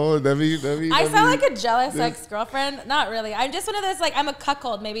 Oh, I sound like a jealous ex-girlfriend. Not really. I'm just one of those, like, I'm a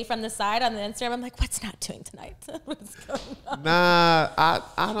cuckold maybe from the side on the Instagram. I'm like, what's Nat doing tonight? What's going on? Nah, I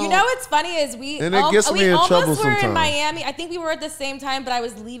don't. You know what's funny is we almost were sometimes. in Miami. I think we were at the same time, but I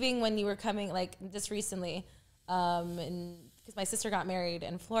was leaving when you were coming, like, just recently. And because my sister got married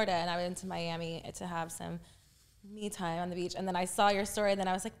in Florida, and I went to Miami to have some me time on the beach. And then I saw your story, and then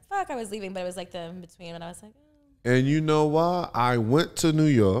I was like, fuck, I was leaving. But it was, like, the in-between, and I was like, And you know why? I went to New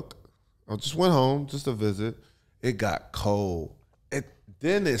York. I just went home just to visit. It got cold.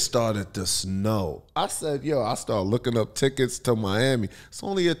 Then it started to snow. I said, I started looking up tickets to Miami. It's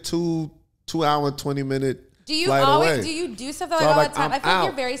only a 2 hour and 20-minute do you flight always away. do you do stuff like So all like, the time? I'm I feel like out.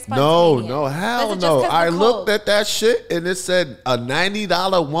 you're very spontaneous. No, hell Is it just no. 'cause the I cold? looked at that shit and it said a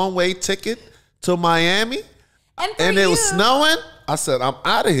 $90 one-way ticket to Miami. And it was snowing. I said, I'm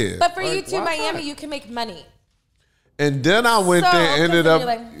out of here. But for you Like, to why Miami, not? you can make money. And then I went there and ended up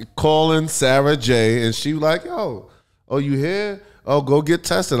you're calling Sarah J. And she like, oh, you here? Oh, go get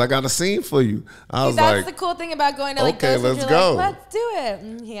tested. I got a scene for you. I was That's like, the cool thing about going to like okay, those. let's You're go. Like, let's do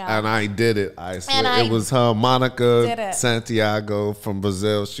it. Yeah. and I did it. I swear. And I it was her, did Monica it. Santiago from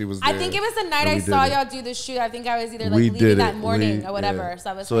Brazil. She was there. I think it was the night And I we saw did it. y'all do the shoot. I think I was either like We leaving did that it. morning or whatever. So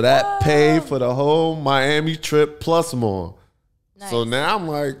I was like, that "Whoa." paid for the whole Miami trip plus more. Nice. So now I'm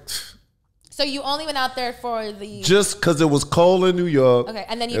like, So you only went out there for the just because it was cold in New York. Okay,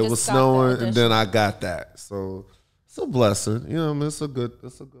 and then you it just was got snowing, the and then I got that. So it's a blessing. You know what I mean? It's a good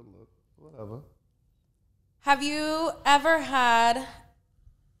look. Whatever. Have you ever had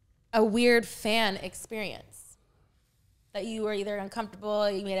a weird fan experience that you were either uncomfortable,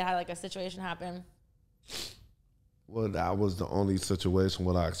 or you may have had like a situation happen? Well, that was the only situation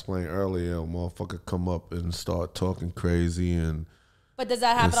what I explained earlier. A motherfucker come up and start talking crazy and. But does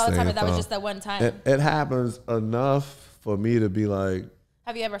that happen all the time, or that was saying just that one time? It happens enough for me to be like.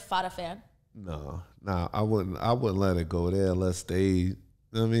 Have you ever fought a fan? No, I wouldn't let it go there unless they.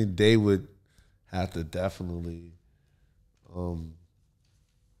 I mean, they would have to definitely. Do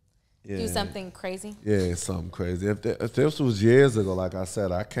something crazy? Yeah, something crazy. If this was years ago, like I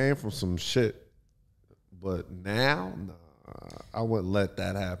said, I came from some shit. But now, I wouldn't let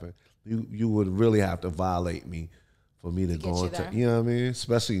that happen. You would really have to violate me for me to go into, you know what I mean?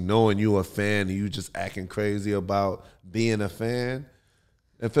 Especially knowing you a fan and you just acting crazy about being a fan.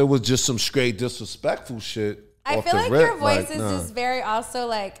 If it was just some straight disrespectful shit, I feel like your voice is just very also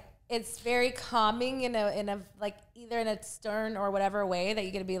like it's very calming in a like either in a stern or whatever way that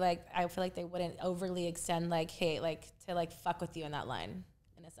you're gonna be like. I feel like they wouldn't overly extend like hate like to like fuck with you in that line.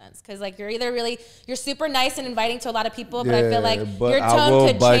 Because like you're super nice and inviting to a lot of people, but I feel like your tone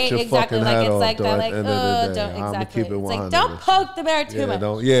could change. Exactly, like it's like that, like don't exactly. It's like don't poke the bear too much.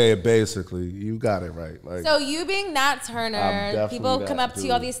 Basically, you got it right. Like so, you being Nat Turnher, people come up to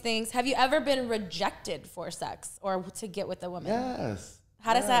you all these things. Have you ever been rejected for sex or to get with a woman? Yes.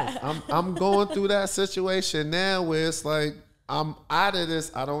 How does that? I'm going through that situation now where it's like. I'm out of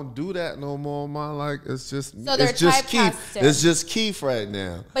this. I don't do that no more, man. Like it's just Keith. It's just Keith right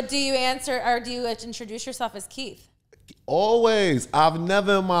now. But do you answer or do you introduce yourself as Keith? Always. I've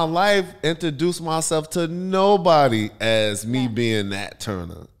never in my life introduced myself to nobody as me being Nat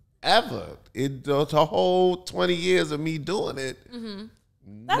Turnher. Ever. The whole 20 years of me doing it. Mm-hmm.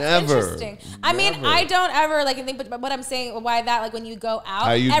 That's interesting. I mean, I don't ever like think, but what I'm saying, why that, like when you go out,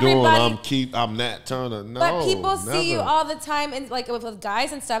 how you doing? I'm Nat Turner. No, but people see you all the time, and like with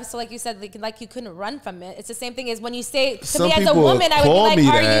guys and stuff. So like you said, like you couldn't run from it. It's the same thing as when you say to me as a woman, I would be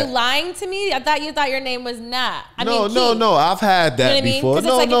like, "Are you lying to me? I thought you thought your name was Nat." No. I've had that before.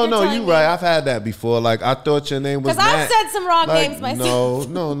 Like, no. You're right. I've had that before. Like I thought your name was Nat. Because I've said some wrong names myself.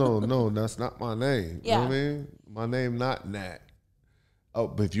 No. That's not my name. Yeah. You know what I mean? My name not Nat. Oh,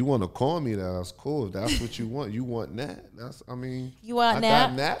 but if you want to call me that, that's cool. If that's what you want. You want Nat. You want Nat? I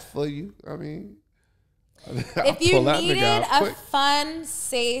got Nat for you. I mean, if you needed a fun,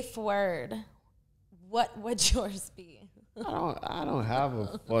 safe word, what would yours be? I don't have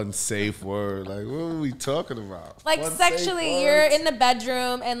a fun, safe word. Like, what are we talking about? Like fun, sexually, you're in the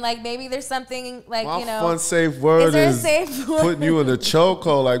bedroom and like maybe there's something like, my fun, safe word is safe word? Putting you in a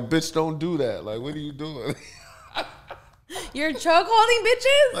chokehold. Like, bitch, don't do that. Like, what are you doing? You're choke holding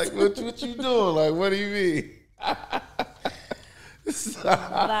bitches? Like, what you doing? Like, what do you mean?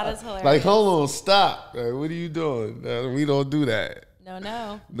 That is hilarious. Like, hold on, stop. Like, what are you doing? We don't do that.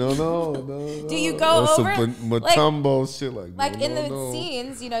 No. Do you go over Matumbo shit like in the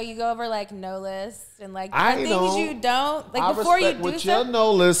scenes? You know, you go over like no list and like things you don't like I before you do what your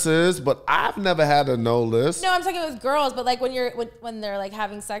no list is, but I've never had a no list. No, I'm talking with girls, but like when they're like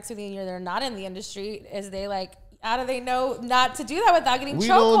having sex with you and they're not in the industry, is they like? How do they know not to do that without getting chokehold? We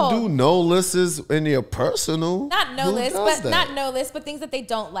don't do no lists in your personal. Not no list, but things that they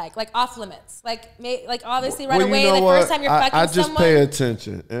don't like off limits. Like obviously right away, the first time you're fucking someone. I just pay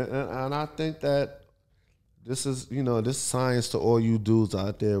attention, and I think that this is this science to all you dudes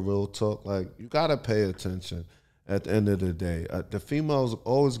out there. Real talk, like you gotta pay attention. At the end of the day, the female's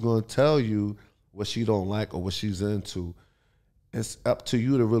always gonna tell you what she don't like or what she's into. It's up to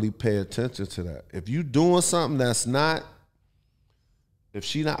you to really pay attention to that. If you doing something that's not, if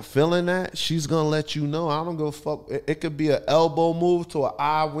she not feeling that, she's gonna let you know. I don't give a fuck. It could be an elbow move to an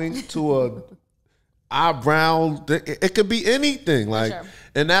eye wink to a eyebrow. It could be anything. Like, sure.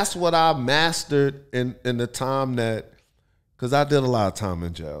 And that's what I mastered in the time that, because I did a lot of time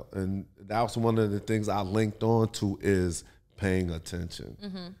in jail, and that was one of the things I linked on to is paying attention.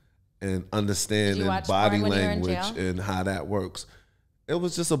 Mm-hmm. And understanding body language and how that works. It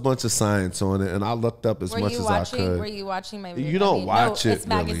was just a bunch of science on it, and I looked up as much as I could. Were you watching my? You don't watch it. It's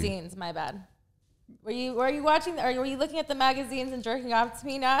magazines. Really. My bad. Were you watching? Or were you looking at the magazines and jerking off to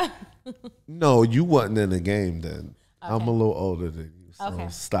me now? No, you wasn't in the game then. Okay. I'm a little older than you. So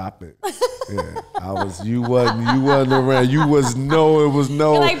stop it. Yeah, you wasn't around. It was no.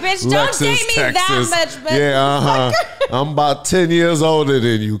 You're like, bitch, don't Lexus, date me Texas. that much, bitch. Yeah, I'm about 10 years older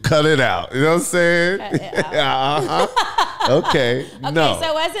than you. Cut it out. You know what I'm saying? Okay. No. So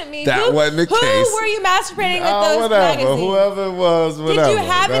it wasn't me. That wasn't the case. Who were you masturbating with those magazines? Whoever it was, whatever. Did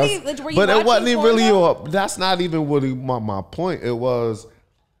you have any? Were you but it wasn't even really. That's not even what my point. It was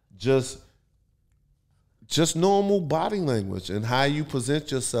just normal body language and how you present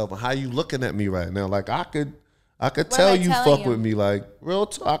yourself and how you looking at me right now. Like I could tell you fuck with me. Like real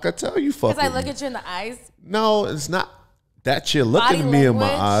talk, I could tell you fuck with me. Because I look at you in the eyes? No, it's not that you're looking at me in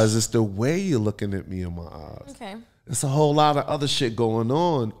my eyes. It's the way you're looking at me in my eyes. Okay. It's a whole lot of other shit going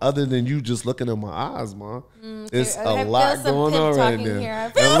on other than you just looking in my eyes, man. It's a lot going on right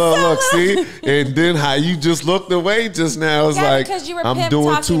there. And look, see? And then how you just looked away just now is like, I'm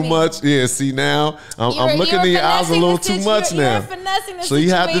doing too much. Yeah, see now? I'm looking in your eyes a little too much now. So you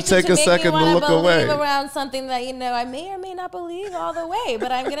have to take a second to look away. Around something that, I may or may not believe all the way,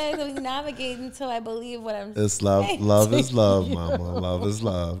 but I'm going to navigate until I believe what I'm saying. It's love. Love is love, mama. Love is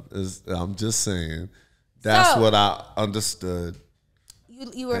love. I'm just saying. That's what I understood.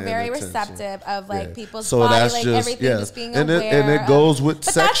 You were very receptive of people's body, everything, just being aware. And it goes with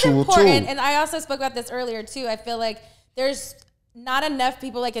sexual that's important. too. And I also spoke about this earlier too. I feel like there's not enough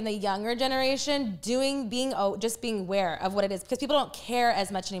people in the younger generation being aware of what it is, because people don't care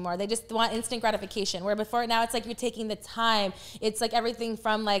as much anymore. They just want instant gratification. Where before now it's like you're taking the time. It's like everything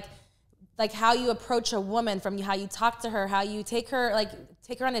from like how you approach a woman, from how you talk to her, how you take her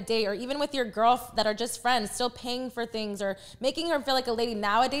on a date, or even with your girl that are just friends, still paying for things or making her feel like a lady.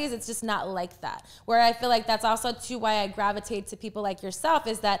 Nowadays, it's just not like that. Where I feel like that's also too why I gravitate to people like yourself,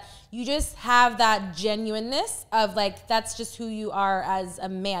 is that you just have that genuineness of that's just who you are as a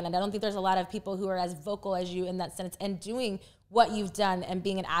man. And I don't think there's a lot of people who are as vocal as you in that sense and doing what you've done and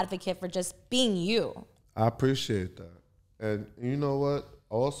being an advocate for just being you. I appreciate that. And you know what?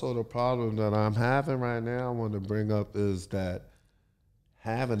 Also, the problem that I'm having right now, I want to bring up is that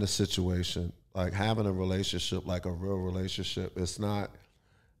having a situation, like having a relationship, like a real relationship, it's not,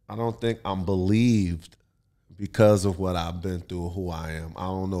 I don't think I'm believed because of what I've been through, who I am. I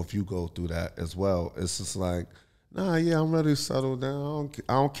don't know if you go through that as well. It's just like, nah, yeah, I'm ready to settle down.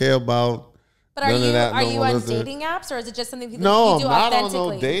 I don't care about. But are you on dating apps, or is it just something people no, you do I'm not authentically?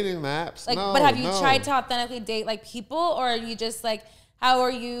 on no dating apps. Like, no, but have you tried to authentically date like people, or are you just like, how are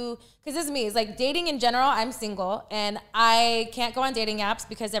you? Because this is me. It's like dating in general. I'm single, and I can't go on dating apps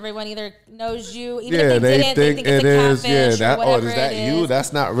because everyone either knows you, even if they didn't, they think it's a catfish or whatever is that it you? is.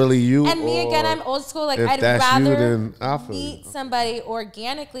 That's not really you. And me again, I'm old school. Like I'd rather meet somebody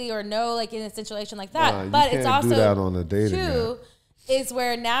organically or know like in a situation like that. But it's also do that on a dating app. Is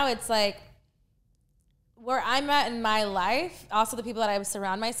where now it's like. Where I'm at in my life, also the people that I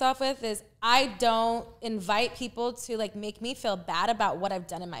surround myself with, is I don't invite people to like make me feel bad about what I've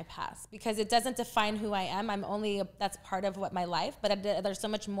done in my past, because it doesn't define who I am. That's part of what my life, but there's so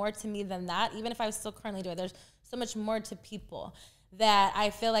much more to me than that. Even if I was still currently doing it, there's so much more to people that I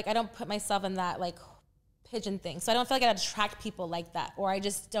feel like I don't put myself in that like pigeon thing. So I don't feel like I attract people like that, or I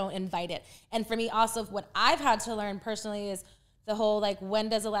just don't invite it. And for me also, what I've had to learn personally is the whole like, when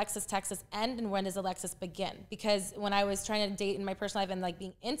does Alexis Texas end and when does Alexis begin? Because when I was trying to date in my personal life and like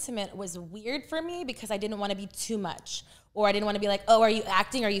being intimate was weird for me, because I didn't want to be too much, or I didn't want to be like, oh, are you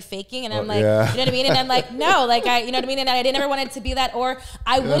acting? Are you faking? And I'm like, yeah. You know what I mean? And I'm like, no, like you know what I mean? And I never wanted to be that, or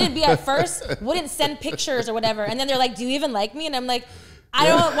I wouldn't be at first, wouldn't send pictures or whatever. And then they're like, do you even like me? And I'm like, I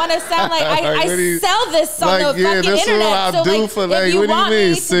don't want to sound like I sell this on the fucking internet. So like, if you want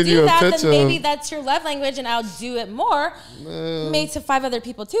me to do that, then maybe that's your love language, and I'll do it more. Maybe to 5 other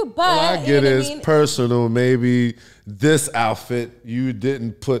people too. But I get it's personal. Maybe this outfit you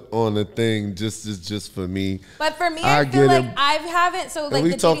didn't put on a thing just for me. But for me, I feel like I haven't. So like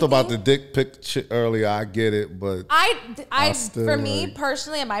we talked about the dick pic shit earlier. I get it, but I for me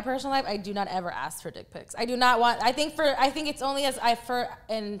personally, in my personal life, I do not ever ask for dick pics. I do not want. I think it's only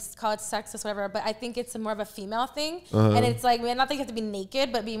and call it sexist, whatever. But I think it's more of a female thing, and it's like, I don't think you have to be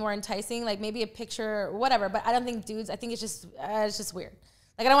naked, but be more enticing, like maybe a picture or whatever. But I don't think dudes. I think it's just weird.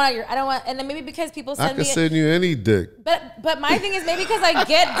 Like I don't want, and then maybe because people send me. I can send you any dick. But my thing is maybe because I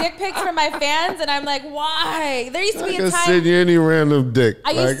get dick pics from my fans, and I'm like, why? There used to be a time. I can send you any random dick.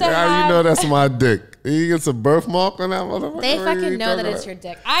 How you know that's my dick? You get a birthmark on that motherfucker. They fucking know that it's your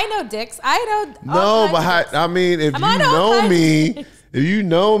dick. I know dicks. I know. No, but I mean, if you know me. If you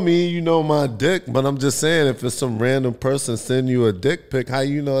know me, you know my dick. But I'm just saying, if it's some random person send you a dick pic, how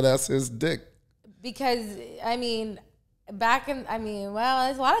you know that's his dick? Because I mean, well,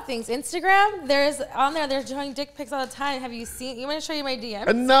 there's a lot of things. Instagram, they're showing dick pics all the time. Have you seen? You want to show you my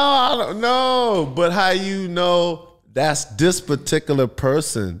DMs? No, I don't know. But how you know that's this particular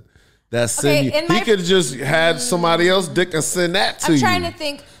person that's sending you? He could have just had somebody else dick and send that to you. I'm trying to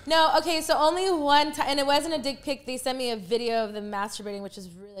think. No, okay, so only one time, and it wasn't a dick pic. They sent me a video of them masturbating, which is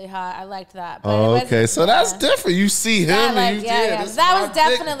really hot. I liked that. But okay, so that's different. You see him, and you that was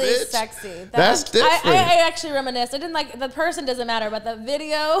definitely sexy. That's different. I actually reminisced. I didn't like the person doesn't matter, but the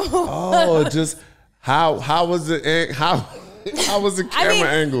video. Oh, just how was it? How was the camera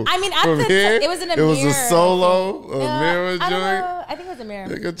angle? I mean, it was in a mirror. It was a solo, mirror joint. I think it was a mirror. I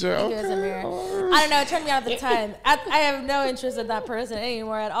think it was a mirror. I don't know. It turned me on at the time. I have no interest in that person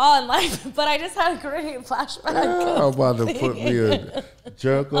anymore at all in life. But I just had a great flashback. I'm about to put me a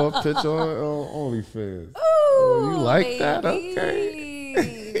jerk off picture on OnlyFans. Ooh, you like baby. That?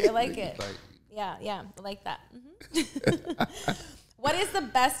 Okay. I like it. Yeah, I like that. Mm-hmm. What is the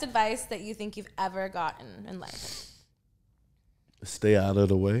best advice that you think you've ever gotten in life? Stay out of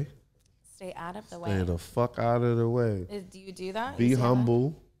the way. Stay out of the way. Stay the fuck out of the way. Do you do that? Be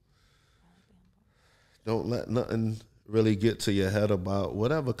humble. Don't let nothing really get to your head about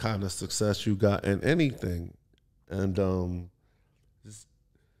whatever kind of success you got in anything. And just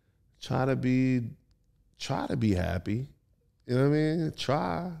try to be happy. You know what I mean?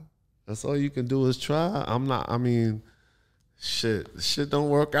 Try. That's all you can do is try. Shit don't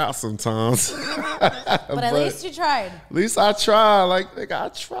work out sometimes. but at least you tried. At least I tried. Like, nigga, I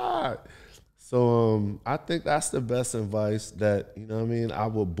tried. So I think that's the best advice that, you know what I mean, I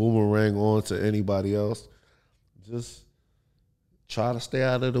would boomerang on to anybody else. Just try to stay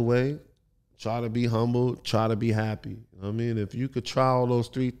out of the way. Try to be humble. Try to be happy. You know what I mean? If you could try all those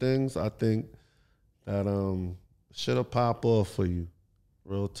 3 things, I think that shit'll pop off for you.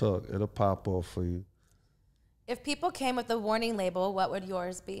 Real talk. It'll pop off for you. If people came with a warning label, what would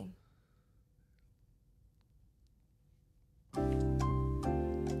yours be?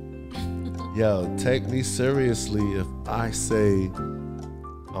 Yo, take me seriously if I say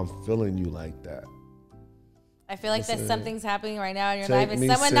I'm feeling you like that. I feel like that something's happening right now in your life. Is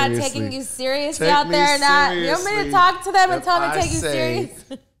someone not taking you seriously out there or not? You want me to talk to them and tell them to take you serious?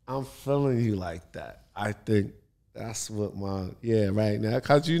 I'm feeling you like that. I think that's what right now,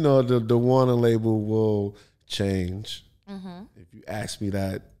 because you know the Warner label will change. Mm-hmm. If you asked me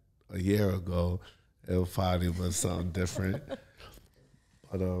that a year ago, it would probably was something different.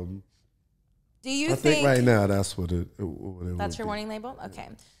 But do you I think right now that's what it that's your warning label? Okay.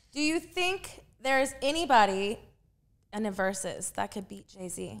 Do you think there's anybody in the Versus that could beat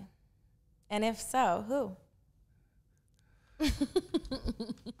Jay-Z? And if so, who?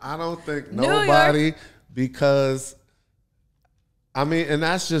 I don't think nobody, because I mean, and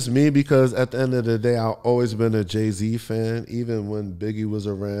that's just me, because at the end of the day, I've always been a Jay-Z fan, even when Biggie was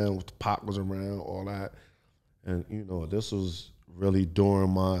around, Pac was around, all that. And, you know, this was really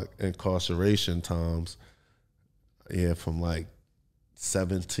during my incarceration times. Yeah, from like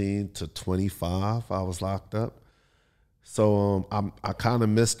 17 to 25, I was locked up. So I kind of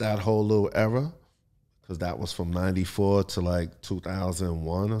missed that whole little era, because that was from 94 to like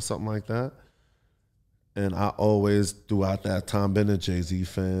 2001 or something like that. And I always, throughout that time, been a Jay-Z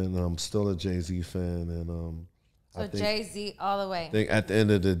fan. I'm still a Jay-Z fan. And so Jay-Z all the way. I think at the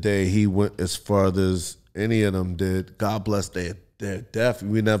end of the day, he went as far as any of them did. God bless their death.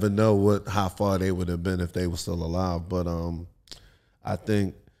 We never know how far they would have been if they were still alive. But I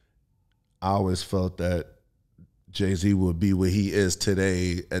think I always felt that Jay-Z would be where he is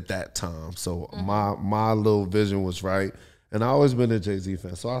today at that time. So my little vision was right. And I always been a Jay-Z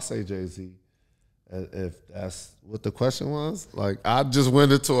fan. So I say Jay-Z. If that's what the question was, like I just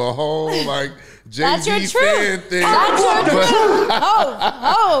went into a whole like Jay-Z fan thing. That's your truth.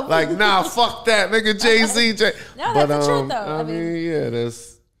 Oh. Like nah, fuck that, nigga. Jay-Z. No, that's the truth though. I mean, yeah,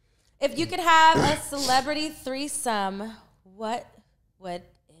 that's. If you could have a celebrity threesome, what would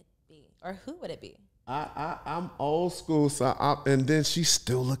it be, or who would it be? I'm old school, and then she's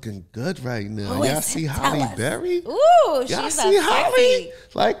still looking good right now. Who Y'all see Holly Berry? Ooh, Y'all she's see Holly?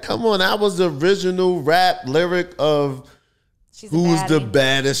 Like, come on, that was the original rap lyric of who's the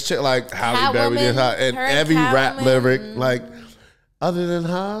baddest chick. Like Holly Berry did her, and every rap lyric, like other than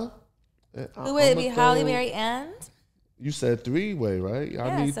her. Who would it be? Holly Berry and? You said three-way, right?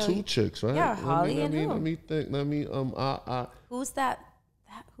 I need two chicks, right? Yeah, Holly and who? Let me think. Who's that?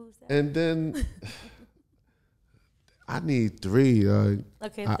 Who's that? And then. I need three.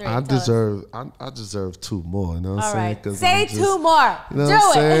 Okay, three. I deserve two more. You know what I'm saying? Say two more. You know what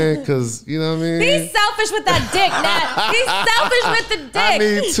I'm saying? Because, you know what I mean? Be selfish with that dick, Nat. Be selfish with the dick. I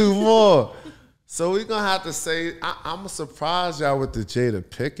need two more. So we're going to have to say, I'm surprised y'all with the Jada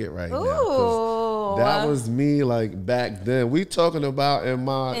Pickett right now. That was me like back then. We talking about in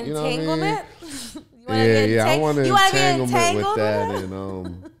my, you know what I mean? I want an entanglement with that.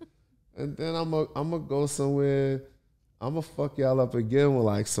 And then I'm gonna go somewhere. I'm gonna fuck y'all up again with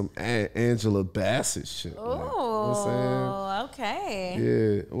like some Angela Bassett shit. Oh, like, you know what I'm saying?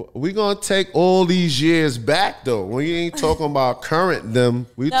 Okay. Yeah, we gonna take all these years back though. We ain't talking about current them.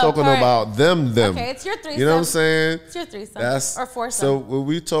 We talking about them. Okay, it's your threesome. You know what I'm saying? It's your threesome. Or foursome. So when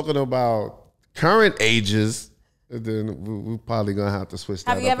we talking about current ages, then we probably gonna have to switch.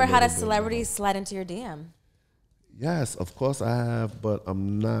 Have you ever had a celebrity slide into your DM? Yes, of course I have, but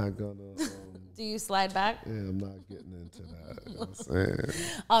I'm not gonna. Do you slide back? Yeah, I'm not getting into that. You know what I'm saying?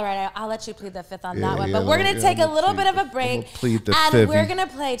 All right, I'll let you plead the fifth on that one. But we're going to take a little bit of a break. And we're going to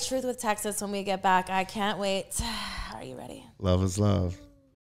play Truth with Texas when we get back. I can't wait. Are you ready? Love is love.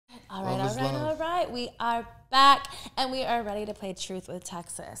 All right. We are back, and we are ready to play Truth with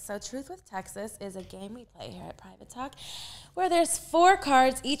Texas. So Truth with Texas is a game we play here at Private Talk where there's 4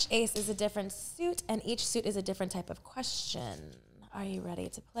 cards. Each ace is a different suit, and each suit is a different type of question. Are you ready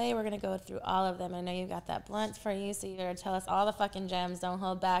to play? We're going to go through all of them. I know you got that blunt for you, so you're going to tell us all the fucking gems. Don't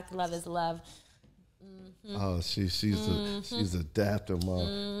hold back. Love is love. Mm-hmm. Oh, she's adapting my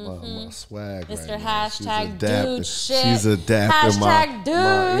swag. Mr. Right hashtag dude shit. She's adapting hashtag dude. You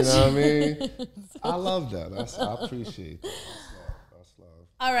know what I mean? I love that. I appreciate that. That's love.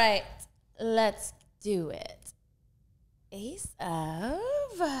 All right, let's do it. Ace of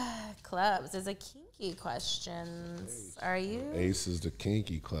Clubs is a kinky question. Are you? Ace is the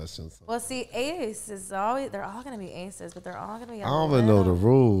kinky question. Well, see, ace is always, they're all going to be aces, but they're all going to be I don't even know the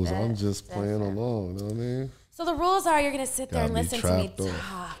rules. I'm just playing along. You know what I mean? So the rules are you're going to sit there and listen to me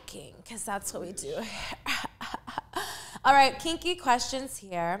talking, because that's what we do. All right, kinky questions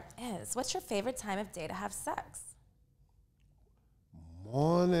here is, what's your favorite time of day to have sex?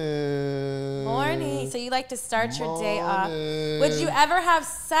 Morning. So you like to start your day off. Would you ever have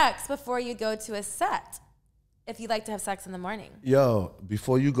sex before you go to a set? if you like to have sex in the morning. Yo,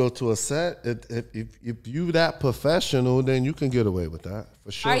 before you go to a set, if you that professional, then you can get away with that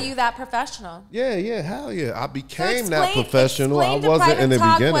for sure. Are you that professional? Yeah, hell yeah. I became So that professional. I explain to wasn't in the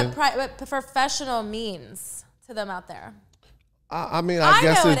Private Talk beginning. what professional means to them out there. I mean, I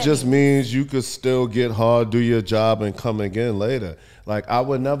guess know it what just means you could still get hard, do your job, and come again later. Like, I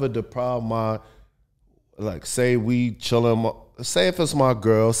would never deprive my, like, say we chilling, say if it's my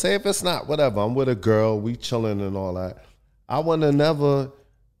girl, say if it's not, whatever, I'm with a girl, we chilling and all that. I would have never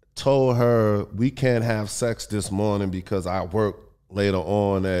told her we can't have sex this morning because I work later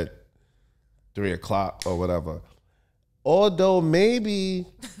on at 3 o'clock or whatever. Although maybe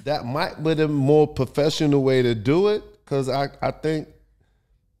that might be the more professional way to do it, because I think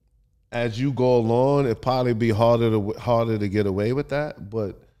as you go along, it'd probably be harder to get away with that.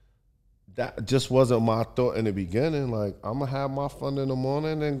 But that just wasn't my thought in the beginning. Like, I'm gonna have my fun in the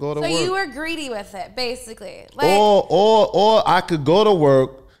morning and go to work. So you were greedy with it, basically. Like, or I could go to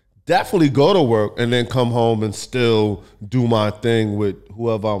work, definitely go to work, and then come home and still do my thing with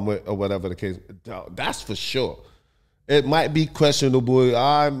whoever I'm with or whatever the case. That's for sure. It might be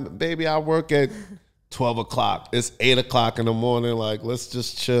questionable. Baby, I work at 12 o'clock. It's 8 o'clock in the morning. Like, let's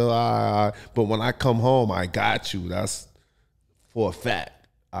just chill. But when I come home, I got you. That's for a fact.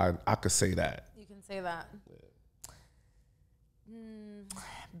 I could say that. You can say that.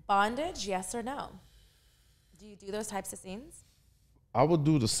 Bondage, yes or no? Do you do those types of scenes? I would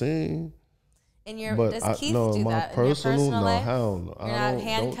do the scene. Does Keith no, do my that personal, in your personal no, life? hell no. You're not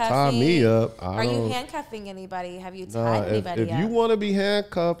handcuffing. Don't tie me up. Are you handcuffing anybody? Have you tied anybody if up? you want to be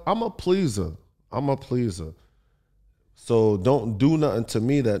handcuffed, I'm a pleaser. So don't do nothing to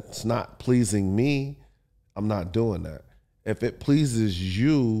me that's not pleasing me. I'm not doing that. If it pleases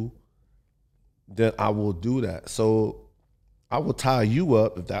you, then I will do that. So I will tie you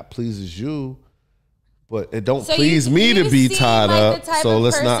up if that pleases you, but it don't please me to be tied up. So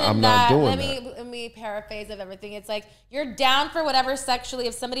I'm not doing that. Let me paraphrase of everything. It's like, you're down for whatever sexually.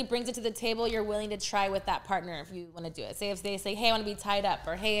 If somebody brings it to the table, you're willing to try with that partner if you want to do it. Say if they say, hey, I want to be tied up,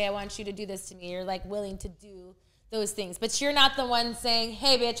 or hey, I want you to do this to me. You're like willing to do those things. But you're not the one saying,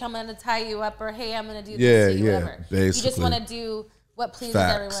 hey, bitch, I'm going to tie you up, or hey, I'm going to do this to you, whatever. Basically. You just want to do what pleases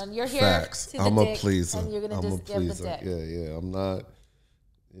everyone. You're here to the I'm dick, a pleaser. and you're going to just give the dick. Yeah. I'm not.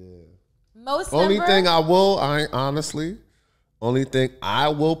 Yeah. Only thing I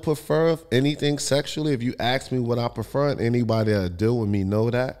will prefer, if anything sexually, if you ask me what I prefer, and anybody that deal with me know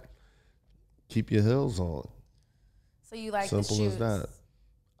that, keep your heels on. So you like Simple the shoes. as that.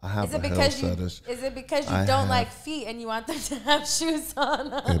 I have a heel fetish. Is it because you don't like feet and you want them to have shoes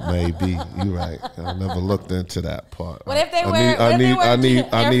on? It may be. You're right. I never looked into that part. What if they wear I need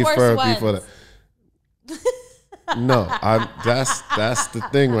therapy for that. No, that's the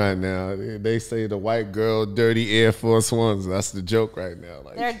thing right now. They say the white girl dirty Air Force Ones. That's the joke right now.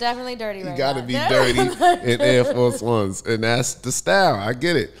 Like, they're definitely dirty right now. You got to be dirty in Air Force Ones, and that's the style. I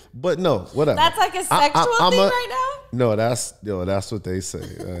get it, but no, whatever. That's like a sexual thing right now. No, that's what they say.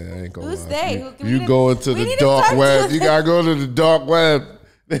 I ain't gonna Who's lie. they? You go into the dark web. You gotta go to the dark web.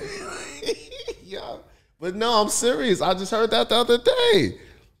 Yeah, but no, I'm serious. I just heard that the other day.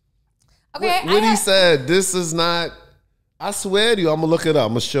 Okay, what he said, this is not. I swear to you, I'm gonna look it up. I'm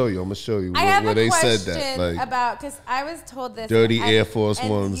gonna show you where they said that. Like, about, because I was told this. Dirty Air Force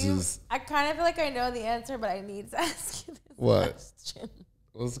Ones is. I kind of feel like I know the answer, but I need to ask you this question.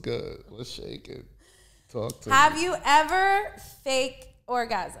 What's good? What's shaking? Talk to me. Have you ever fake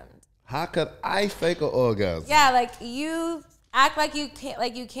orgasmed? How could I fake an orgasm? Yeah, like you act like you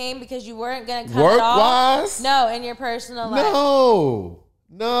came because you weren't gonna come work at all. Wise? No, in your personal life.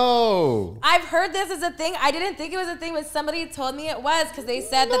 No. I've heard this as a thing. I didn't think it was a thing, but somebody told me it was, because they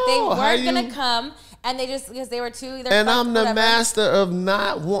said that they weren't going to come, and they just, because they were too. And I'm the master of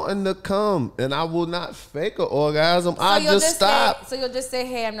not wanting to come, and I will not fake an orgasm. So I just stop. So you'll just say,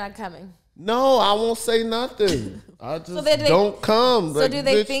 hey, I'm not coming. No, I won't say nothing. I just don't come. So like, do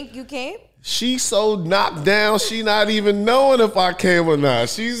they think you came? She's so knocked down, she not even knowing if I came or not.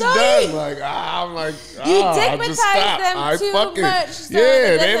 She's done. I'm like, you digmatize them too much. So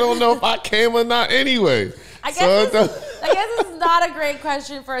they don't know if I came or not anyway. I guess this is not a great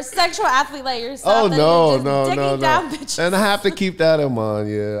question for a sexual athlete like yourself. No. Down bitches. And I have to keep that in mind.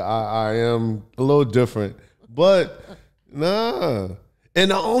 Yeah, I am a little different, but nah.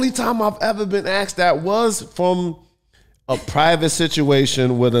 And the only time I've ever been asked that was from a private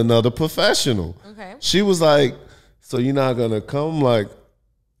situation with another professional. Okay. She was like, so you're not going to come? Like,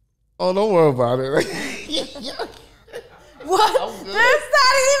 oh, don't worry about it. What? That's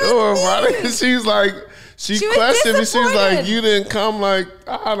not even Don't worry about it. She was questioned me. She was like, disappointed. "You didn't come." Like,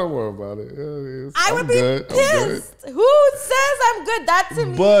 I don't worry about it. I would be good. pissed. Who says I'm good? That to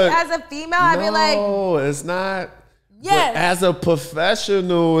me, But as a female, I'd be like, no, it's not. yes. But as a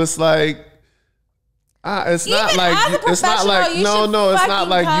professional, it's like, it's Even not like as a it's not like professional, you no, should it's not fucking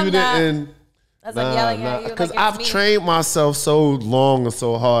like come you that- didn't. That's like yelling at you. Because like I've it's me. trained myself so long and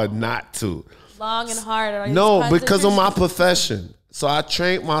so hard not to. Long and hard. Are No, these puns because and of my shit? profession. So I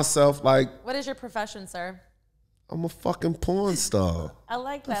trained myself like What is your profession, sir? I'm a fucking porn star. I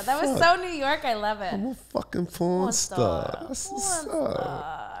like that. That was so New York. I love it. I'm a fucking porn star. That's Porn what's star.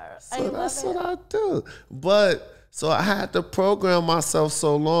 up. I So love that's it. what I do. But so I had to program myself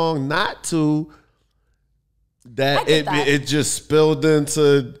so long not to I that get that. it just spilled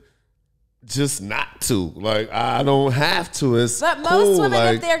into just not to. Like I don't have to. It's But most cool. women,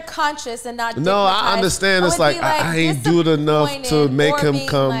 like, if they're conscious and not no, I digmatized, understand. It's would be, like I ain't do it enough to disappointed make or him being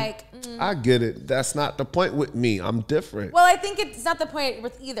come. like, I get it. That's not the point with me. I'm different. Well, I think it's not the point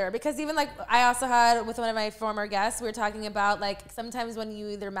with either, because even like I also had with one of my former guests, we were talking about like sometimes when you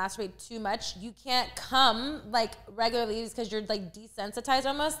either masturbate too much, you can't come like regularly because you're like desensitized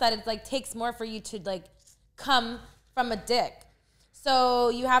almost, that it like takes more for you to like come from a dick. So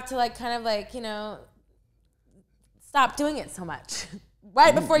you have to like kind of like, you know, stop doing it so much.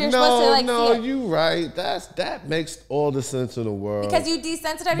 Right before you're supposed to like see it. you right. That makes all the sense in the world. Because you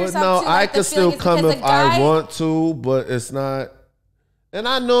desensitize but yourself no, to I like, can the feeling still is come because if a guy, I want to, but it's not. And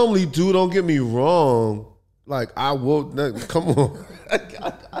I normally do. Don't get me wrong. Like I will. Come on.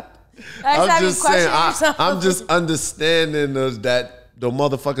 I'm just saying. I'm just understanding that the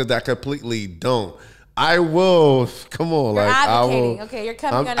motherfuckers that completely don't. I will. Come on. You're like advocating. I will. Okay, you're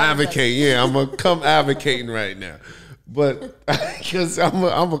coming I'm on advocating. Yeah, I'm gonna come advocating right now. But because I'm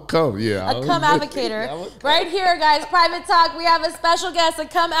a come, yeah. A cum advocator. Right here, guys, private talk. We have a special guest. A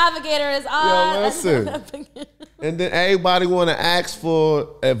cum advocator is on. Yo, listen. And then everybody want to ask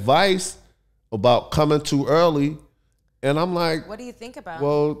for advice about coming too early. And I'm like, What do you think about?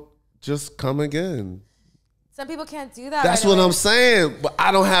 well, just come again. Some people can't do that. That's right what away. I'm saying. But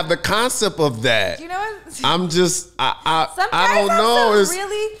I don't have the concept of that. Do you know what? I'm just, Some I guys don't have know. some It's,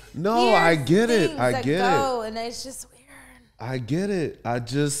 really no, weird I get it. things I that get go, it. and it's just weird. I get it. I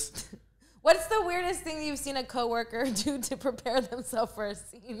just, What's the weirdest thing you've seen a coworker do to prepare themselves for a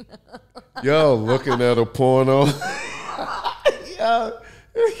scene? yo, looking at a porno. Yo,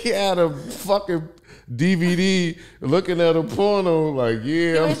 he had a fucking DVD looking at a porno. Like,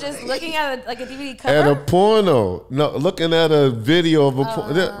 yeah. He was just looking at a DVD At cover. a porno. No, looking at a video of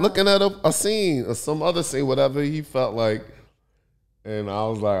a looking at a scene or some other scene, whatever he felt like. And I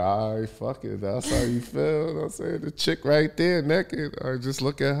was like, all right, fuck it. That's how you feel. I said, the chick right there naked. Or just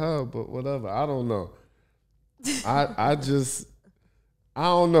look at her, but whatever. I don't know. I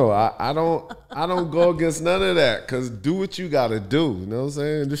don't know. I don't go against none of that. Cause do what you gotta do. You know what I'm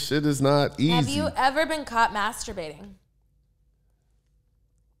saying? This shit is not easy. Have you ever been caught masturbating?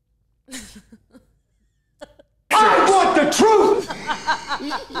 I want the truth.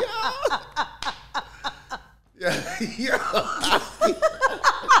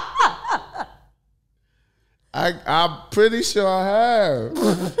 I'm pretty sure I have,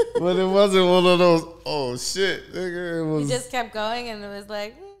 but it wasn't one of those. Oh shit, nigga! It You was just kept going, and it was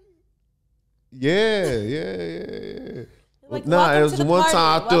like, yeah. like, It welcome was to the one party. time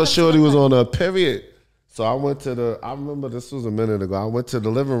I Welcome thought to Shorty the was party. on a period, so I went to the. I remember this was a minute ago. I went to the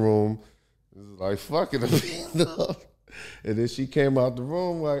living room. It was like fucking, and then she came out the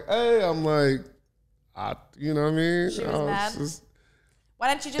room like, "Hey," I'm like, you know what I mean? She was I mad? just- Why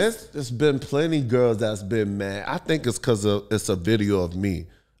don't you just? There's been plenty girls that's been mad. I think it's because it's a video of me.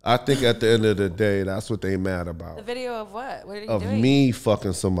 I think at the end of the day, that's what they mad about. The video of what? What are you Of doing? me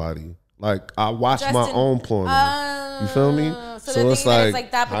fucking somebody. Like I watch my Justin- own porno. You feel me? So they're thinking that it's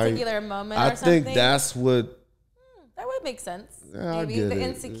like that particular moment I or something? think that's what. That would make sense. Yeah, I Maybe get the it.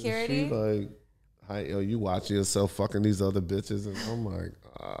 insecurity. She like, hi, yo, you watching yourself fucking these other bitches, and I'm like,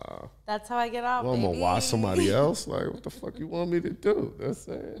 That's how I get out, well, I'm baby. gonna watch somebody else. Like, what the fuck you want me to do? That's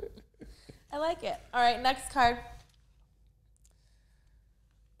it. I like it. All right, next card.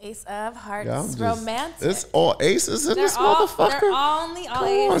 Ace of Hearts. Yeah, I'm just, Romantic. it's all aces in this They're motherfucker. only all Come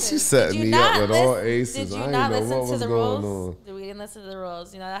on, aces. she setting Did you me up not with all listen- aces. Did you I didn't not know listen what to was the going rules? on. We didn't listen to the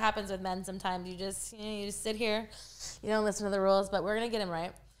rules. You know, that happens with men sometimes. You just sit here. You don't listen to the rules, but we're going to get them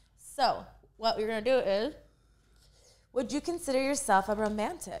right. So what we're going to do is, would you consider yourself a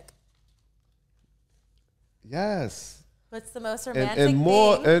romantic? Yes. What's the most romantic And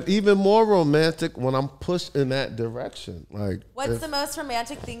more, thing? and even more romantic when I'm pushed in that direction. Like, What's the most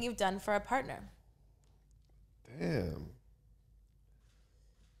romantic thing you've done for a partner? damn.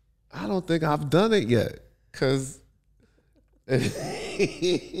 I don't think I've done it yet. Cause Then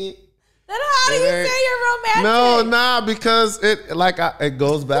how do you say you're romantic? No, nah, because it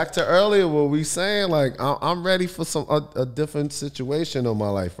goes back to earlier what we saying. Like I'm ready for a different situation in my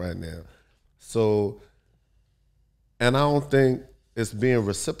life right now. So, and I don't think it's being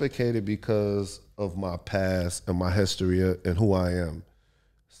reciprocated because of my past and my history and who I am.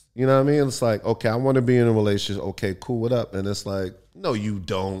 You know what I mean? It's like, okay, I want to be in a relationship. Okay, cool, what up? And it's like, no, you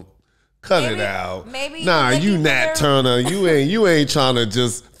don't. Cut it out. Maybe you Nat Turner. You ain't trying to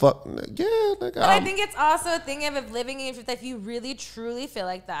just fuck. Yeah, nigga. But I think it's also a thing of living in your, if you really truly feel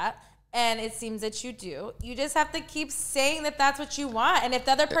like that, and it seems that you do, you just have to keep saying that that's what you want. And if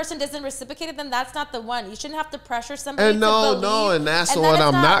the other person doesn't reciprocate it, then that's not the one. You shouldn't have to pressure somebody. And and that's what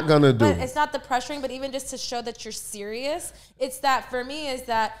I'm not gonna do. But it's not the pressuring, but even just to show that you're serious. It's that for me is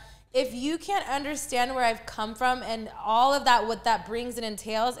that. If you can't understand where I've come from and all of that, what that brings and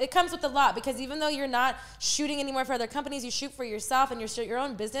entails, it comes with a lot because even though you're not shooting anymore for other companies, you shoot for yourself and you're your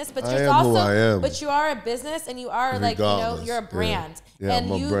own business, but but you are a business and you are regardless, you're a brand. Yeah,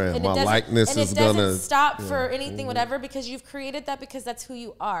 and I'm a brand. And my likeness is gonna. And it doesn't stop for anything, whatever, because you've created that because that's who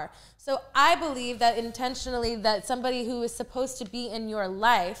you are. So I believe that intentionally that somebody who is supposed to be in your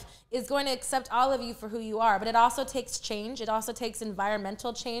life is going to accept all of you for who you are. But it also takes change. It also takes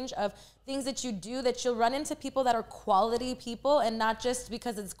environmental change of things that you do that you'll run into people that are quality people and not just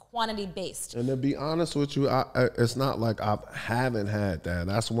because it's quantity based. And to be honest with you, it's not like I haven't had that.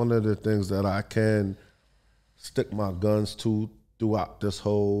 That's one of the things that I can stick my guns to throughout this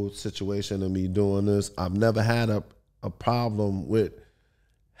whole situation of me doing this. I've never had a problem with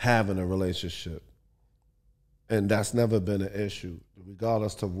having a relationship. And that's never been an issue,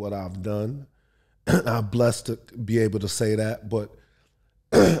 regardless of what I've done. I'm blessed to be able to say that, but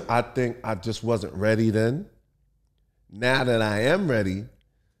I think I just wasn't ready then. Now that I am ready,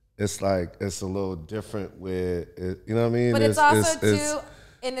 it's like, it's a little different where, you know what I mean? But it's also too,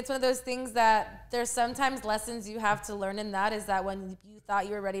 and it's one of those things that there's sometimes lessons you have to learn in that is that when you thought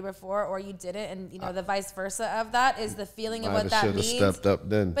you were ready before or you didn't, and the vice versa of that is the feeling of what that means. Should have stepped up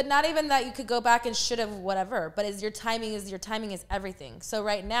then. But not even that you could go back and should have whatever, but your timing is everything. So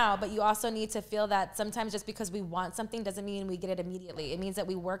right now, but you also need to feel that sometimes just because we want something doesn't mean we get it immediately. It means that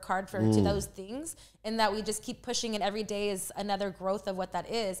we work hard to those things and that we just keep pushing and every day is another growth of what that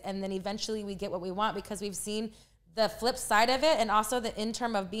is. And then eventually we get what we want because we've seen the flip side of it and also the in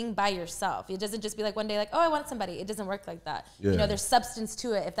term of being by yourself. It doesn't just be like one day like, oh, I want somebody. It doesn't work like that. Yeah. There's substance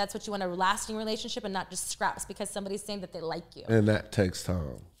to it if that's what you want, a lasting relationship and not just scraps because somebody's saying that they like you. And that takes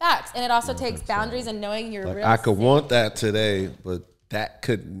time. Facts. And it also takes boundaries and knowing your real I could want that today, but that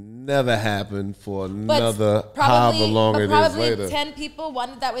could never happen for another however long it is later. Probably 10 people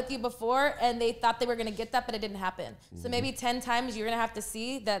wanted that with you before and they thought they were going to get that, but it didn't happen. So maybe 10 times you're going to have to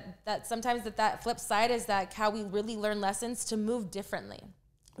see that sometimes that flip side is that how we really learn lessons to move differently.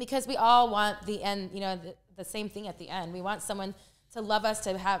 Because we all want the end, the same thing at the end. We want someone to love us,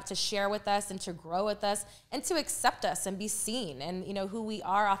 to share with us and to grow with us and to accept us and be seen and, who we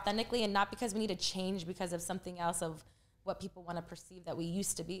are authentically and not because we need to change because of something else of what people want to perceive that we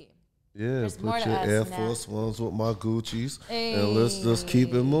used to be. Yeah, there's put your Air Force Ones with my Gucci's and let's just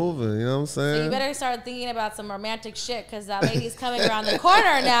keep it moving, you know what I'm saying? So you better start thinking about some romantic shit because that lady's coming around the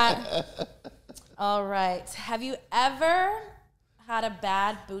corner now. All right. Have you ever had a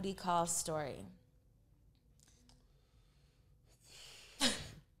bad booty call story?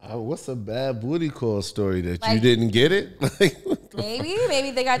 What's a bad booty call story that you didn't get it?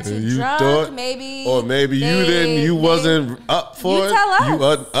 Maybe they got too drunk. Or maybe you wasn't up for it. Tell us. You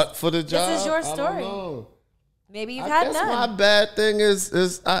wasn't up for the job. This is your story. I don't know. Maybe you've had none. My bad thing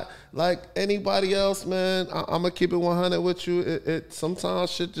is I, like anybody else, man. I'm gonna keep it 100 with you. It sometimes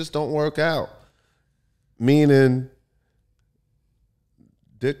shit just don't work out. Meaning,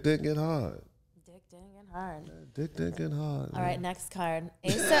 dick didn't get hard. Dick didn't get hard. All right, next card.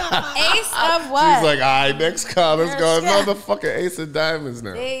 Ace of what? She's like, all right, next card. Let's go. Another fucking Ace of Diamonds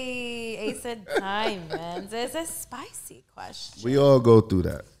now. Hey, Ace of Diamonds. It's a spicy question. We all go through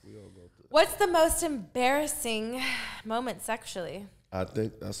that. What's the most embarrassing moment sexually? I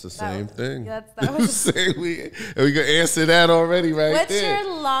think that's the same thing. That was we can answer that already right What's there. What's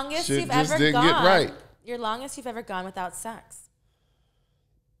your longest you've ever didn't gone? Get right. Your longest you've ever gone without sex?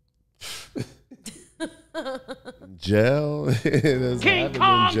 Jail. King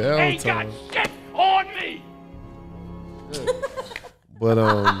Kong ain't got shit on me. But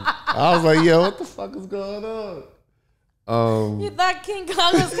I was like, yo, what the fuck is going on? You thought King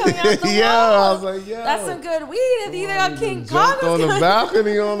Kong was coming out the yeah, wall? I was like, yo, that's some good weed. If you thought King Kong was on the coming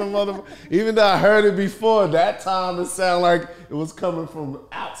balcony on the motherfucker. Even though I heard it before, that time it sounded like it was coming from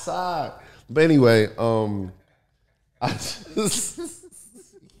outside. But anyway, I just,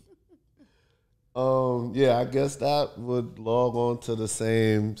 yeah, I guess that would log on to the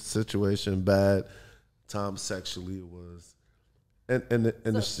same situation. Bad time sexually was, and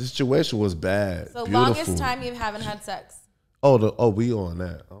the situation was bad. So beautiful. longest time you haven't had sex? We on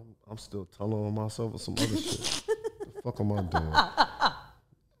that. I'm still telling on myself with some other shit. The fuck am I doing?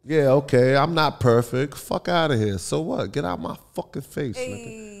 Yeah, okay, I'm not perfect. Fuck out of here. So what? Get out my fucking face,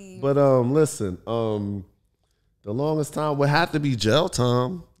 nigga. But listen, the longest time would have to be jail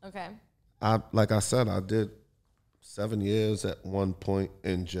time. Okay. Like I said, I did 7 years at one point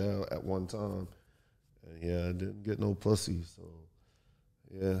in jail at one time. And yeah, I didn't get no pussy, so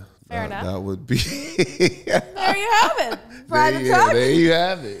yeah. Fair enough. That would be There you have it. Private talk. There you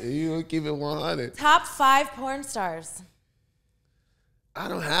have it. You keep it 100. Top 5 porn stars. I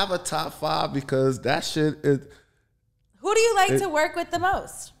don't have a top 5 because that shit is. Who do you like to work with the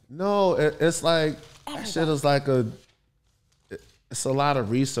most? No, it's like Everybody. that shit is like it's a lot of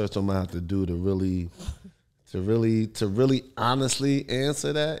research I'm gonna have to do to really honestly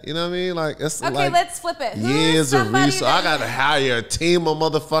answer that. You know what I mean? Like it's Okay, like let's flip it. Years of research. I gotta hire a team of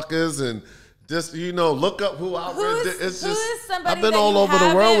motherfuckers and just look up who I read. It's just I've been all over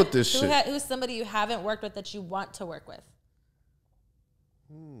the world with this shit. Who's somebody you haven't worked with that you want to work with?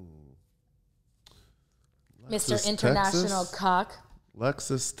 Mr. International Cock.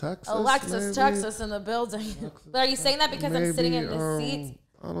 Lexus, Texas. Alexis, maybe? Texas in the building. But are you saying that because I'm sitting in the seat?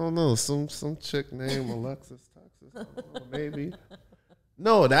 I don't know. Some chick named Alexis, Texas. I don't know, maybe.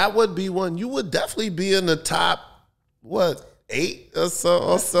 No, that would be one. You would definitely be in the top, 8 or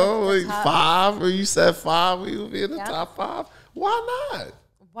so? Like 5, or you said 5, you would be in the top 5. Why not?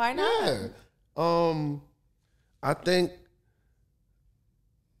 Why not? Yeah. I think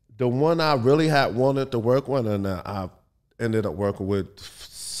the one I really had wanted to work with, and I ended up working with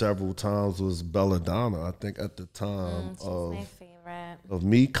several times, was Belladonna. I think at the time of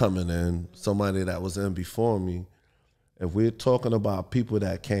me coming in, somebody that was in before me. If we're talking about people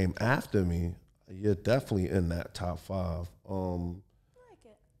that came after me, you're definitely in that top 5. I like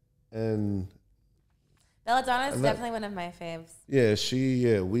it. And Belladonna is definitely one of my faves. Yeah,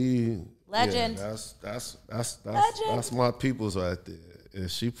 Legend. Yeah, that's my people's right there. And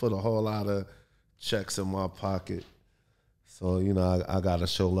she put a whole lot of checks in my pocket. So, I got to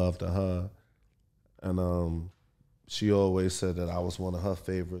show love to her. And she always said that I was one of her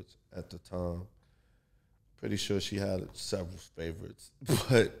favorites at the time. Pretty sure she had several favorites,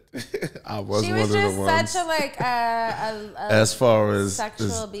 but I was one of the ones. She was just such a as far as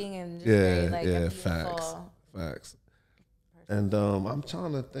sexual being in facts. And I'm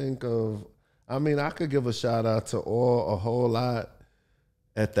trying to think of. I mean, I could give a shout out to a whole lot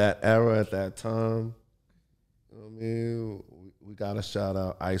at that era, at that time. You know what I mean, we got to shout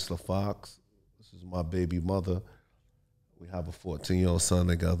out Isla Fox. This is my baby mother. We have a 14-year-old son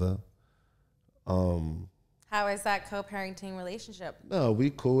together. How is that co-parenting relationship? No, we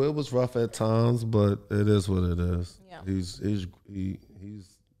cool. It was rough at times, but it is what it is. Yeah. He's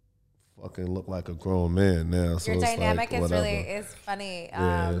fucking look like a grown man now. So your it's dynamic like, is funny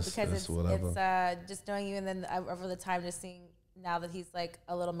because it's just knowing you, and then over the time just seeing now that he's like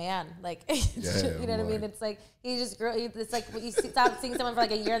a little man, like you know what I mean. It's like he just grew. It's like when you stop seeing someone for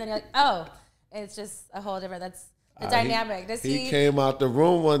like a year, and then you're like, oh, and it's just a whole different. That's the dynamic. He came out the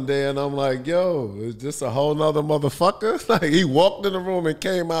room one day, and I'm like, yo, is this a whole nother motherfucker? Like, he walked in the room and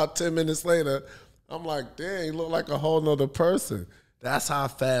came out 10 minutes later. I'm like, dang, he looked like a whole nother person. That's how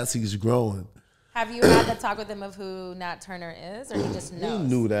fast he's growing. Have you had the talk with him of who Nat Turnher is, or he just knows? He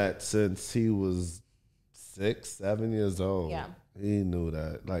knew that since he was 6, 7 years old. Yeah. He knew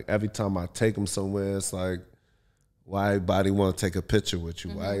that. Like, every time I take him somewhere, it's like, why everybody want to take a picture with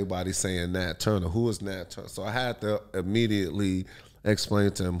you? Mm-hmm. Why everybody saying Nat Turnher? Who is Nat Turnher? So I had to immediately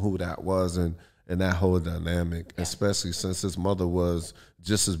explain to him who that was and that whole dynamic, especially since his mother was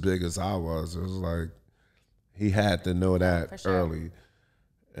just as big as I was. It was like he had to know that early.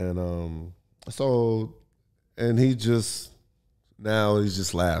 And he just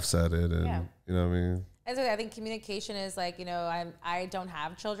laughs at it, and you know what I mean? And so I think communication is like, I don't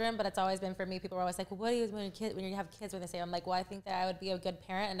have children, but it's always been for me. People are always like, well, what do you when you have kids? When they say, I'm like, well, I think that I would be a good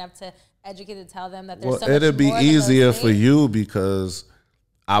parent enough to educate and tell them that there's so much more. It'd be easier for you because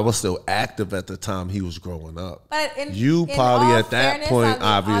I was still active at the time he was growing up. But you probably at that point,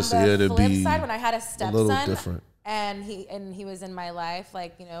 obviously, it'd be side, when I had a stepson, little different. And he was in my life,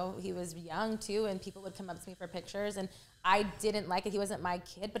 like, he was young too, and people would come up to me for pictures, and I didn't like it. He wasn't my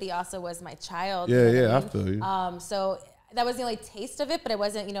kid, but he also was my child. Yeah, I feel you. So that was the only taste of it, but it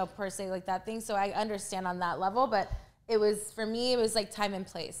wasn't, per se like that thing. So I understand on that level, but it was, for me, it was like time and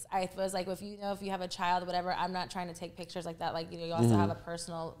place. I was like, if you have a child, whatever, I'm not trying to take pictures like that. Like, you also have a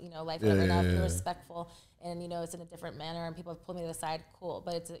personal, life, whatever. Now, if you're respectful and, it's in a different manner and people have pulled me to the side, cool.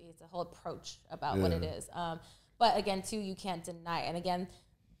 But it's a whole approach about what it is. But again, too, you can't deny. And again,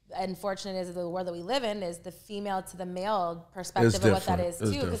 unfortunate is the world that we live in is the female to the male perspective of what that is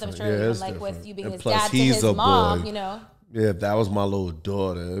too. Because I'm sure with you being and his plus, dad to his mom, boy. Yeah, if that was my little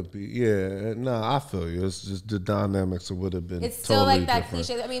daughter, it'd be, I feel you. It's just the dynamics would have been. It's still totally like that different.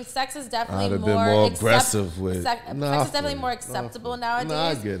 cliche. I mean, sex is definitely more aggressive with. Sex is definitely more acceptable nowadays.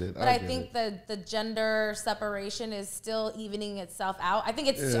 I get it. But I think the gender separation is still evening itself out. I think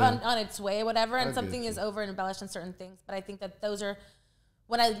it's on its way, whatever, and something is over embellished in certain things. But I think that those are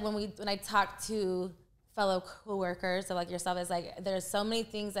when I talk to fellow coworkers, so like yourself, is like there's so many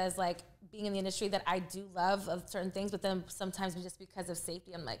things as like being in the industry that I do love of certain things, but then sometimes just because of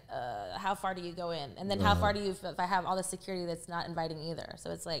safety, I'm like, how far do you go in? And then how far do you, if I have all the security that's not inviting either?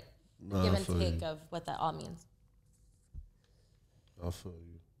 So it's like give and take of what that all means. I feel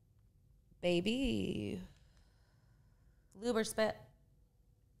you. Baby. Lube or spit?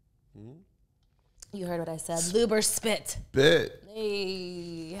 You heard what I said. Lube or spit? Spit.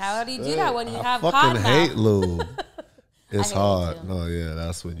 Hey, how do you do that when you have I hot fucking mouth? hate lube. It's hard. No,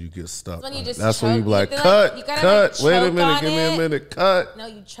 that's when you get stuck. That's when you just that's choke. when you be like, You cut. like, Wait a choke minute, on give me a it. minute, cut. No,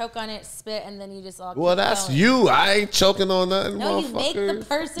 you choke on it, spit, and then you just all Well, keep that's going. you. I ain't choking on nothing, No, you make motherfucker. the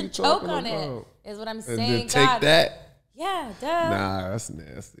person choke on it, is what I'm saying. And then take that? Yeah, duh. Nah, that's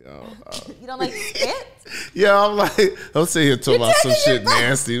nasty. You don't like spit? Yeah, I'm sitting here talking about some shit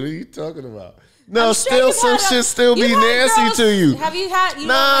nasty. What are you talking about? No, I'm still sure some shit still be nasty to you. Have you had?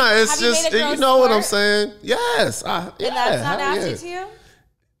 Nah, it's just, you know what I'm saying? Yes. And that's not nasty to you?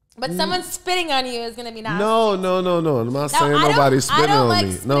 But someone spitting on you is going to be nasty. No. I'm not saying nobody's spitting on like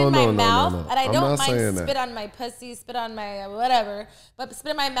me. Spit No. in my mouth, and I I'm don't not mind saying spit that. on my pussy, spit on my whatever. But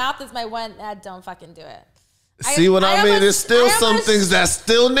spit in my mouth is my one. Don't fucking do it. See what I mean? There's still some things that's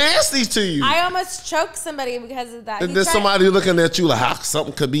still nasty to you. I almost choked somebody because of that. And there's somebody looking at you like, how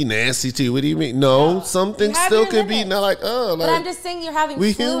something could be nasty to you? What do you mean? No, some things still could be not like, But I'm just saying you're having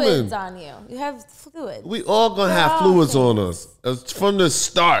fluids on you. You have fluids. We all gonna have fluids on us. From the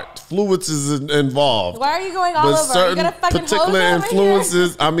start, fluids is involved. Why are you going all over? Certain You got a fucking particular hose over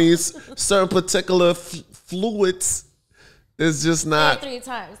influences, certain particular fluids is just not 3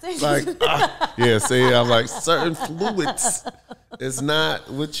 times. like, I'm like, certain fluids is not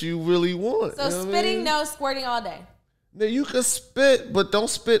what you really want. So spitting, no, squirting all day. Now you can spit, but don't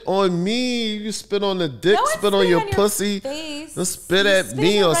spit on me. You spit on the dick, spit on your pussy. Don't spit at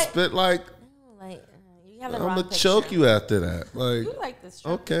me or spit like. I'm gonna choke you after that. Like, you like this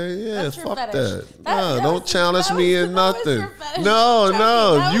shit. Okay, yeah, That's your fuck fetish. that. That Don't was- challenge that me was- in that was nothing. your fetish. No,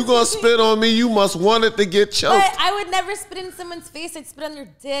 That you was gonna your spit on me, you must want it to get choked. But I would never spit in someone's face. I'd spit on your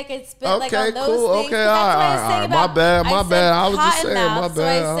dick. I'd spit like on those cool. things. Okay, That's what I was all saying right. about- My bad. I was just cotton saying, mouth, my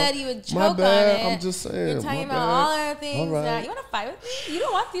bad. So I said you would choke My bad. on it. I'm just saying. You're talking my about bad. all other things. All right. Now. You want to fight with me? You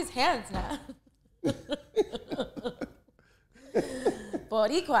don't want these hands now.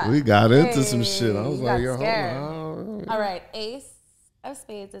 Boricua. We got into some shit. I was you like, got yo, scared. hold on. All right, Ace of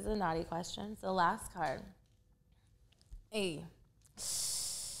Spades is a naughty question. It's the last card. A.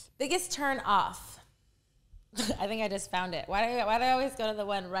 Biggest turn off. I think I just found it. Why do I always go to the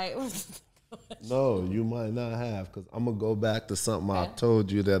one right? No, you might not have, because I'm going to go back to something I told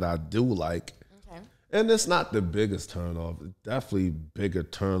you that I do like. Okay. And it's not the biggest turn off. Definitely bigger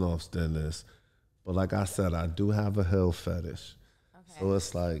turn offs than this. But like I said, I do have a hill fetish. Okay. So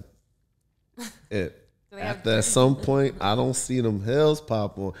it's like, at some point, I don't see them hills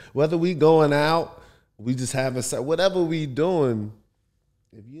pop on. Whether we going out, we just having sex, whatever we doing,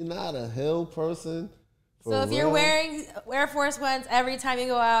 if you're not a hill person. So if you're wearing Air Force Ones every time you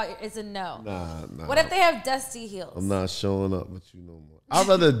go out, it's a no. Nah. What if they have dusty heels? I'm not showing up with you no more. I'd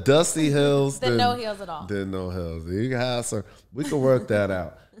rather dusty heels than no heels at all. Than no heels. You can have some. We can work that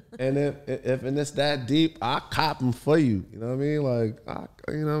out. And if it's that deep, I cop them for you. You know what I mean? Like,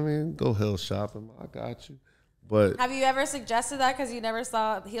 you know what I mean? Go hill shopping. I got you. But have you ever suggested that because you never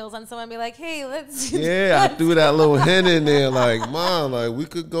saw heels on someone? Be like, hey, let's. Yeah, I threw that little hint in there. Like, Mom, like we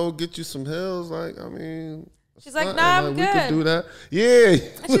could go get you some heels. Like, I mean. She's like, nah, I'm good. We could do that. Yeah.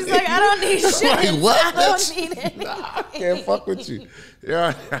 She's like, I don't need shit. Like, what? I don't need anything. Nah, I can't fuck with you.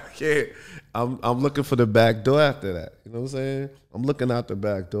 Yeah, I can't. I'm looking for the back door after that. You know what I'm saying? I'm looking out the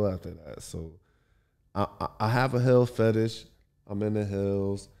back door after that. So I have a hill fetish. I'm in the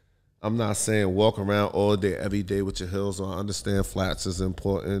hills. I'm not saying walk around all day, every day with your heels on. I understand flats is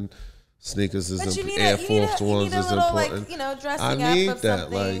important. Sneakers is But important. Air Force Ones is important. Like, dressing I up need of that.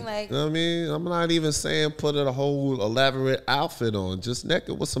 something. Like, you know what I mean? I'm not even saying put a whole elaborate outfit on. Just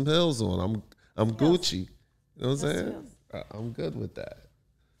naked with some heels on. I'm Gucci. You know what I'm saying? I'm good with that.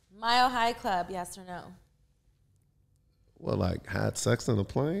 Mile High Club, yes or no? Well, like had sex on a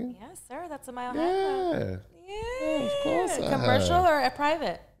plane? Yes, sir. That's a Mile High Club. Yeah, of course I Commercial have. or a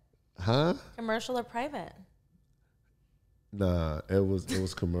private? Huh? Commercial or private? Nah, it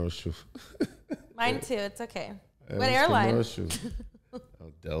was commercial. Mine too. It's okay. It What was airline? Commercial.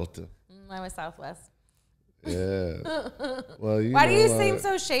 Oh, Delta. Mine was Southwest. Yeah. Well, Why do you seem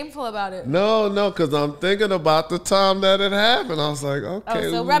so shameful about it? No, because I'm thinking about the time that it happened. I was like, okay,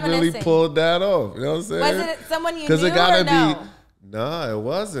 so we reminiscing. really pulled that off. You know what I'm saying? Was it someone you knew Because it gotta or no? be. Nah, it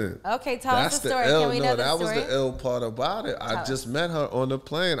wasn't. Okay, tell That's us the the story. ill. Can we know the that story? was the ill part about it. I Tell just met her on the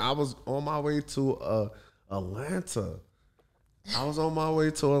plane. I was on my way to Atlanta. I was on my way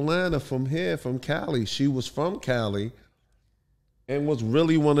to Atlanta from Cali. She was from Cali. And was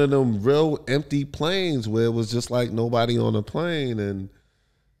really one of them real empty planes where it was just like nobody on the plane. And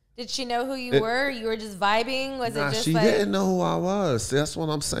did she know who you were? You were just vibing? Was it just she like... didn't know who I was. That's what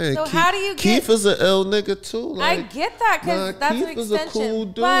I'm saying. So how do you get... Keith is an ill nigga too. Like, I get that because that's Keith an is extension. a cool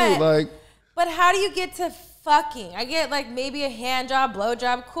dude. But how do you get to fucking? I get like maybe a hand job, blow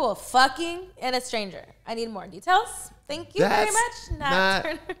job, cool. Fucking and a stranger. I need more details. Thank you very much, Nat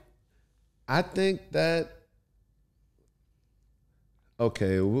Turnher. I think that...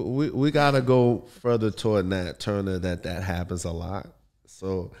 Okay, we gotta go further toward Nat Turnher that happens a lot.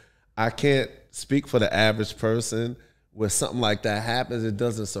 So I can't speak for the average person. Where something like that happens, it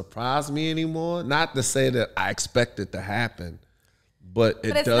doesn't surprise me anymore. Not to say that I expect it to happen, but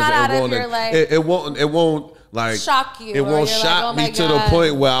it it's doesn't. not out it of won't. your, like, It won't like shock you. It won't you're shock like, oh me to the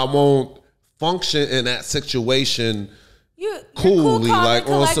point where I won't function in that situation. Coolly, cool, like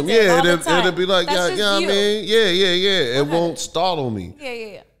on some, it'll be like, That's yeah, I mean, yeah. It won't startle me.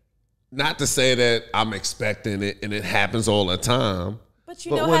 Yeah. Not to say that I'm expecting it and it happens all the time. But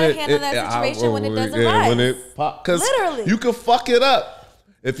you know how to handle that situation when it doesn't rise. Because literally, you can fuck it up.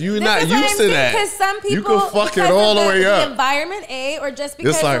 If you're not used to that, because some people, you can fuck it all the way up. The environment, or just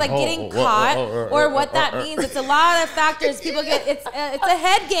because It's you're like, getting caught, or what that means. It's a lot of factors. People get it's a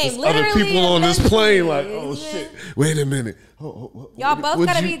head game. Literally, other people on this plane like, oh shit, wait a minute. Y'all both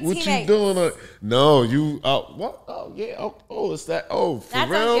gotta be teammates. What you doing? No, you. What? Oh yeah. Oh, it's that. Oh, for real.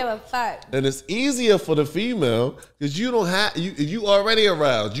 Don't give a fuck. And it's easier for the female because you don't have you already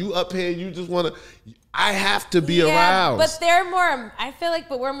aroused. You up here. You just want to. I have to be aroused. But they're more. I feel like,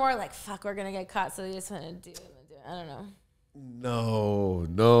 but we're more like, fuck, we're gonna get caught, so we just want to do it. I don't know.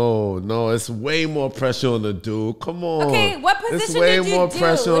 No. It's way more pressure on the dude. Come on. Okay, what position it's way did you more do?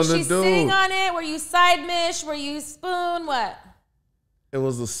 Pressure Was on the she dude. sitting on it? Were you side mish? Were you spoon? What? It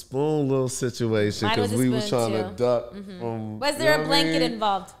was a spoon little situation because we was trying to duck from. Was there a blanket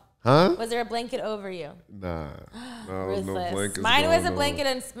involved? Huh? Was there a blanket over you? Nah, no blankets. Mine was a blanket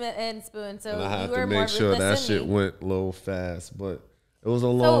and spoon, so and I had you were to more make sure that ruthless than shit me. went a little fast, but it was a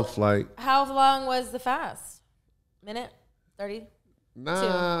long flight. How long was the fast? Minute? 30?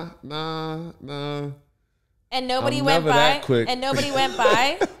 Nah. And nobody I'm went never by. that quick. And nobody went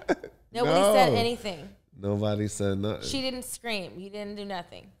by. Nobody said anything. Nobody said nothing. She didn't scream. You didn't do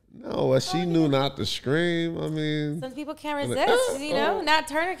nothing. No, she knew not to scream. I mean, some people can't resist. Nat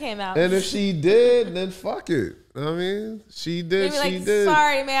Turnher came out. And if she did, then fuck it. I mean, she did. She did.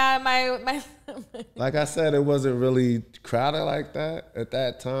 Sorry, man. My. Like I said, it wasn't really crowded like that at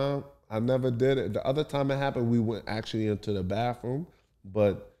that time. I never did it. The other time it happened, we went actually into the bathroom,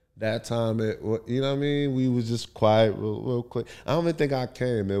 but that time, you know what I mean? We was just quiet real quick. I don't even think I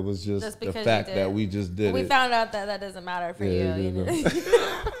came. It was just the fact that we just did it. We found out that doesn't matter for you.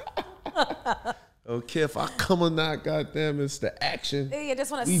 Okay, if I come or not, goddamn, it's the action. You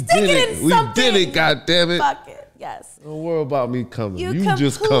just want to stick it in something. We did it, goddamn it. Fuck it, yes. Don't worry about me coming. You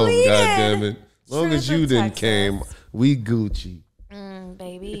just come, goddamn it. As long as you didn't came, we Gucci.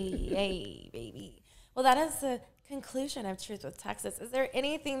 Baby, hey, baby. Well, that is the conclusion of Truth with Texas. Is there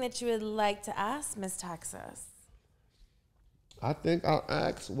anything that you would like to ask Miss Texas? I think I'll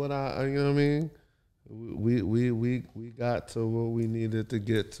ask what you know what I mean? We got to what we needed to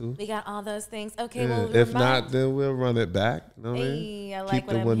get to. We got all those things. Okay, well, if not, then we'll run it back. You know what I mean? I like Keep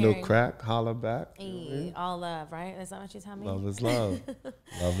the window cracked, holler back. All love, right? Is that what you tell me? Love is love.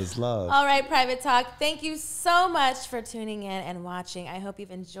 Love is love. All right, Private Talk. Thank you so much for tuning in and watching. I hope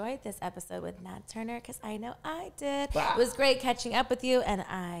you've enjoyed this episode with Nat Turnher, because I know I did. It was great catching up with you, and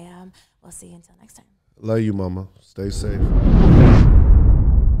I will see you until next time. Love you, mama. Stay safe.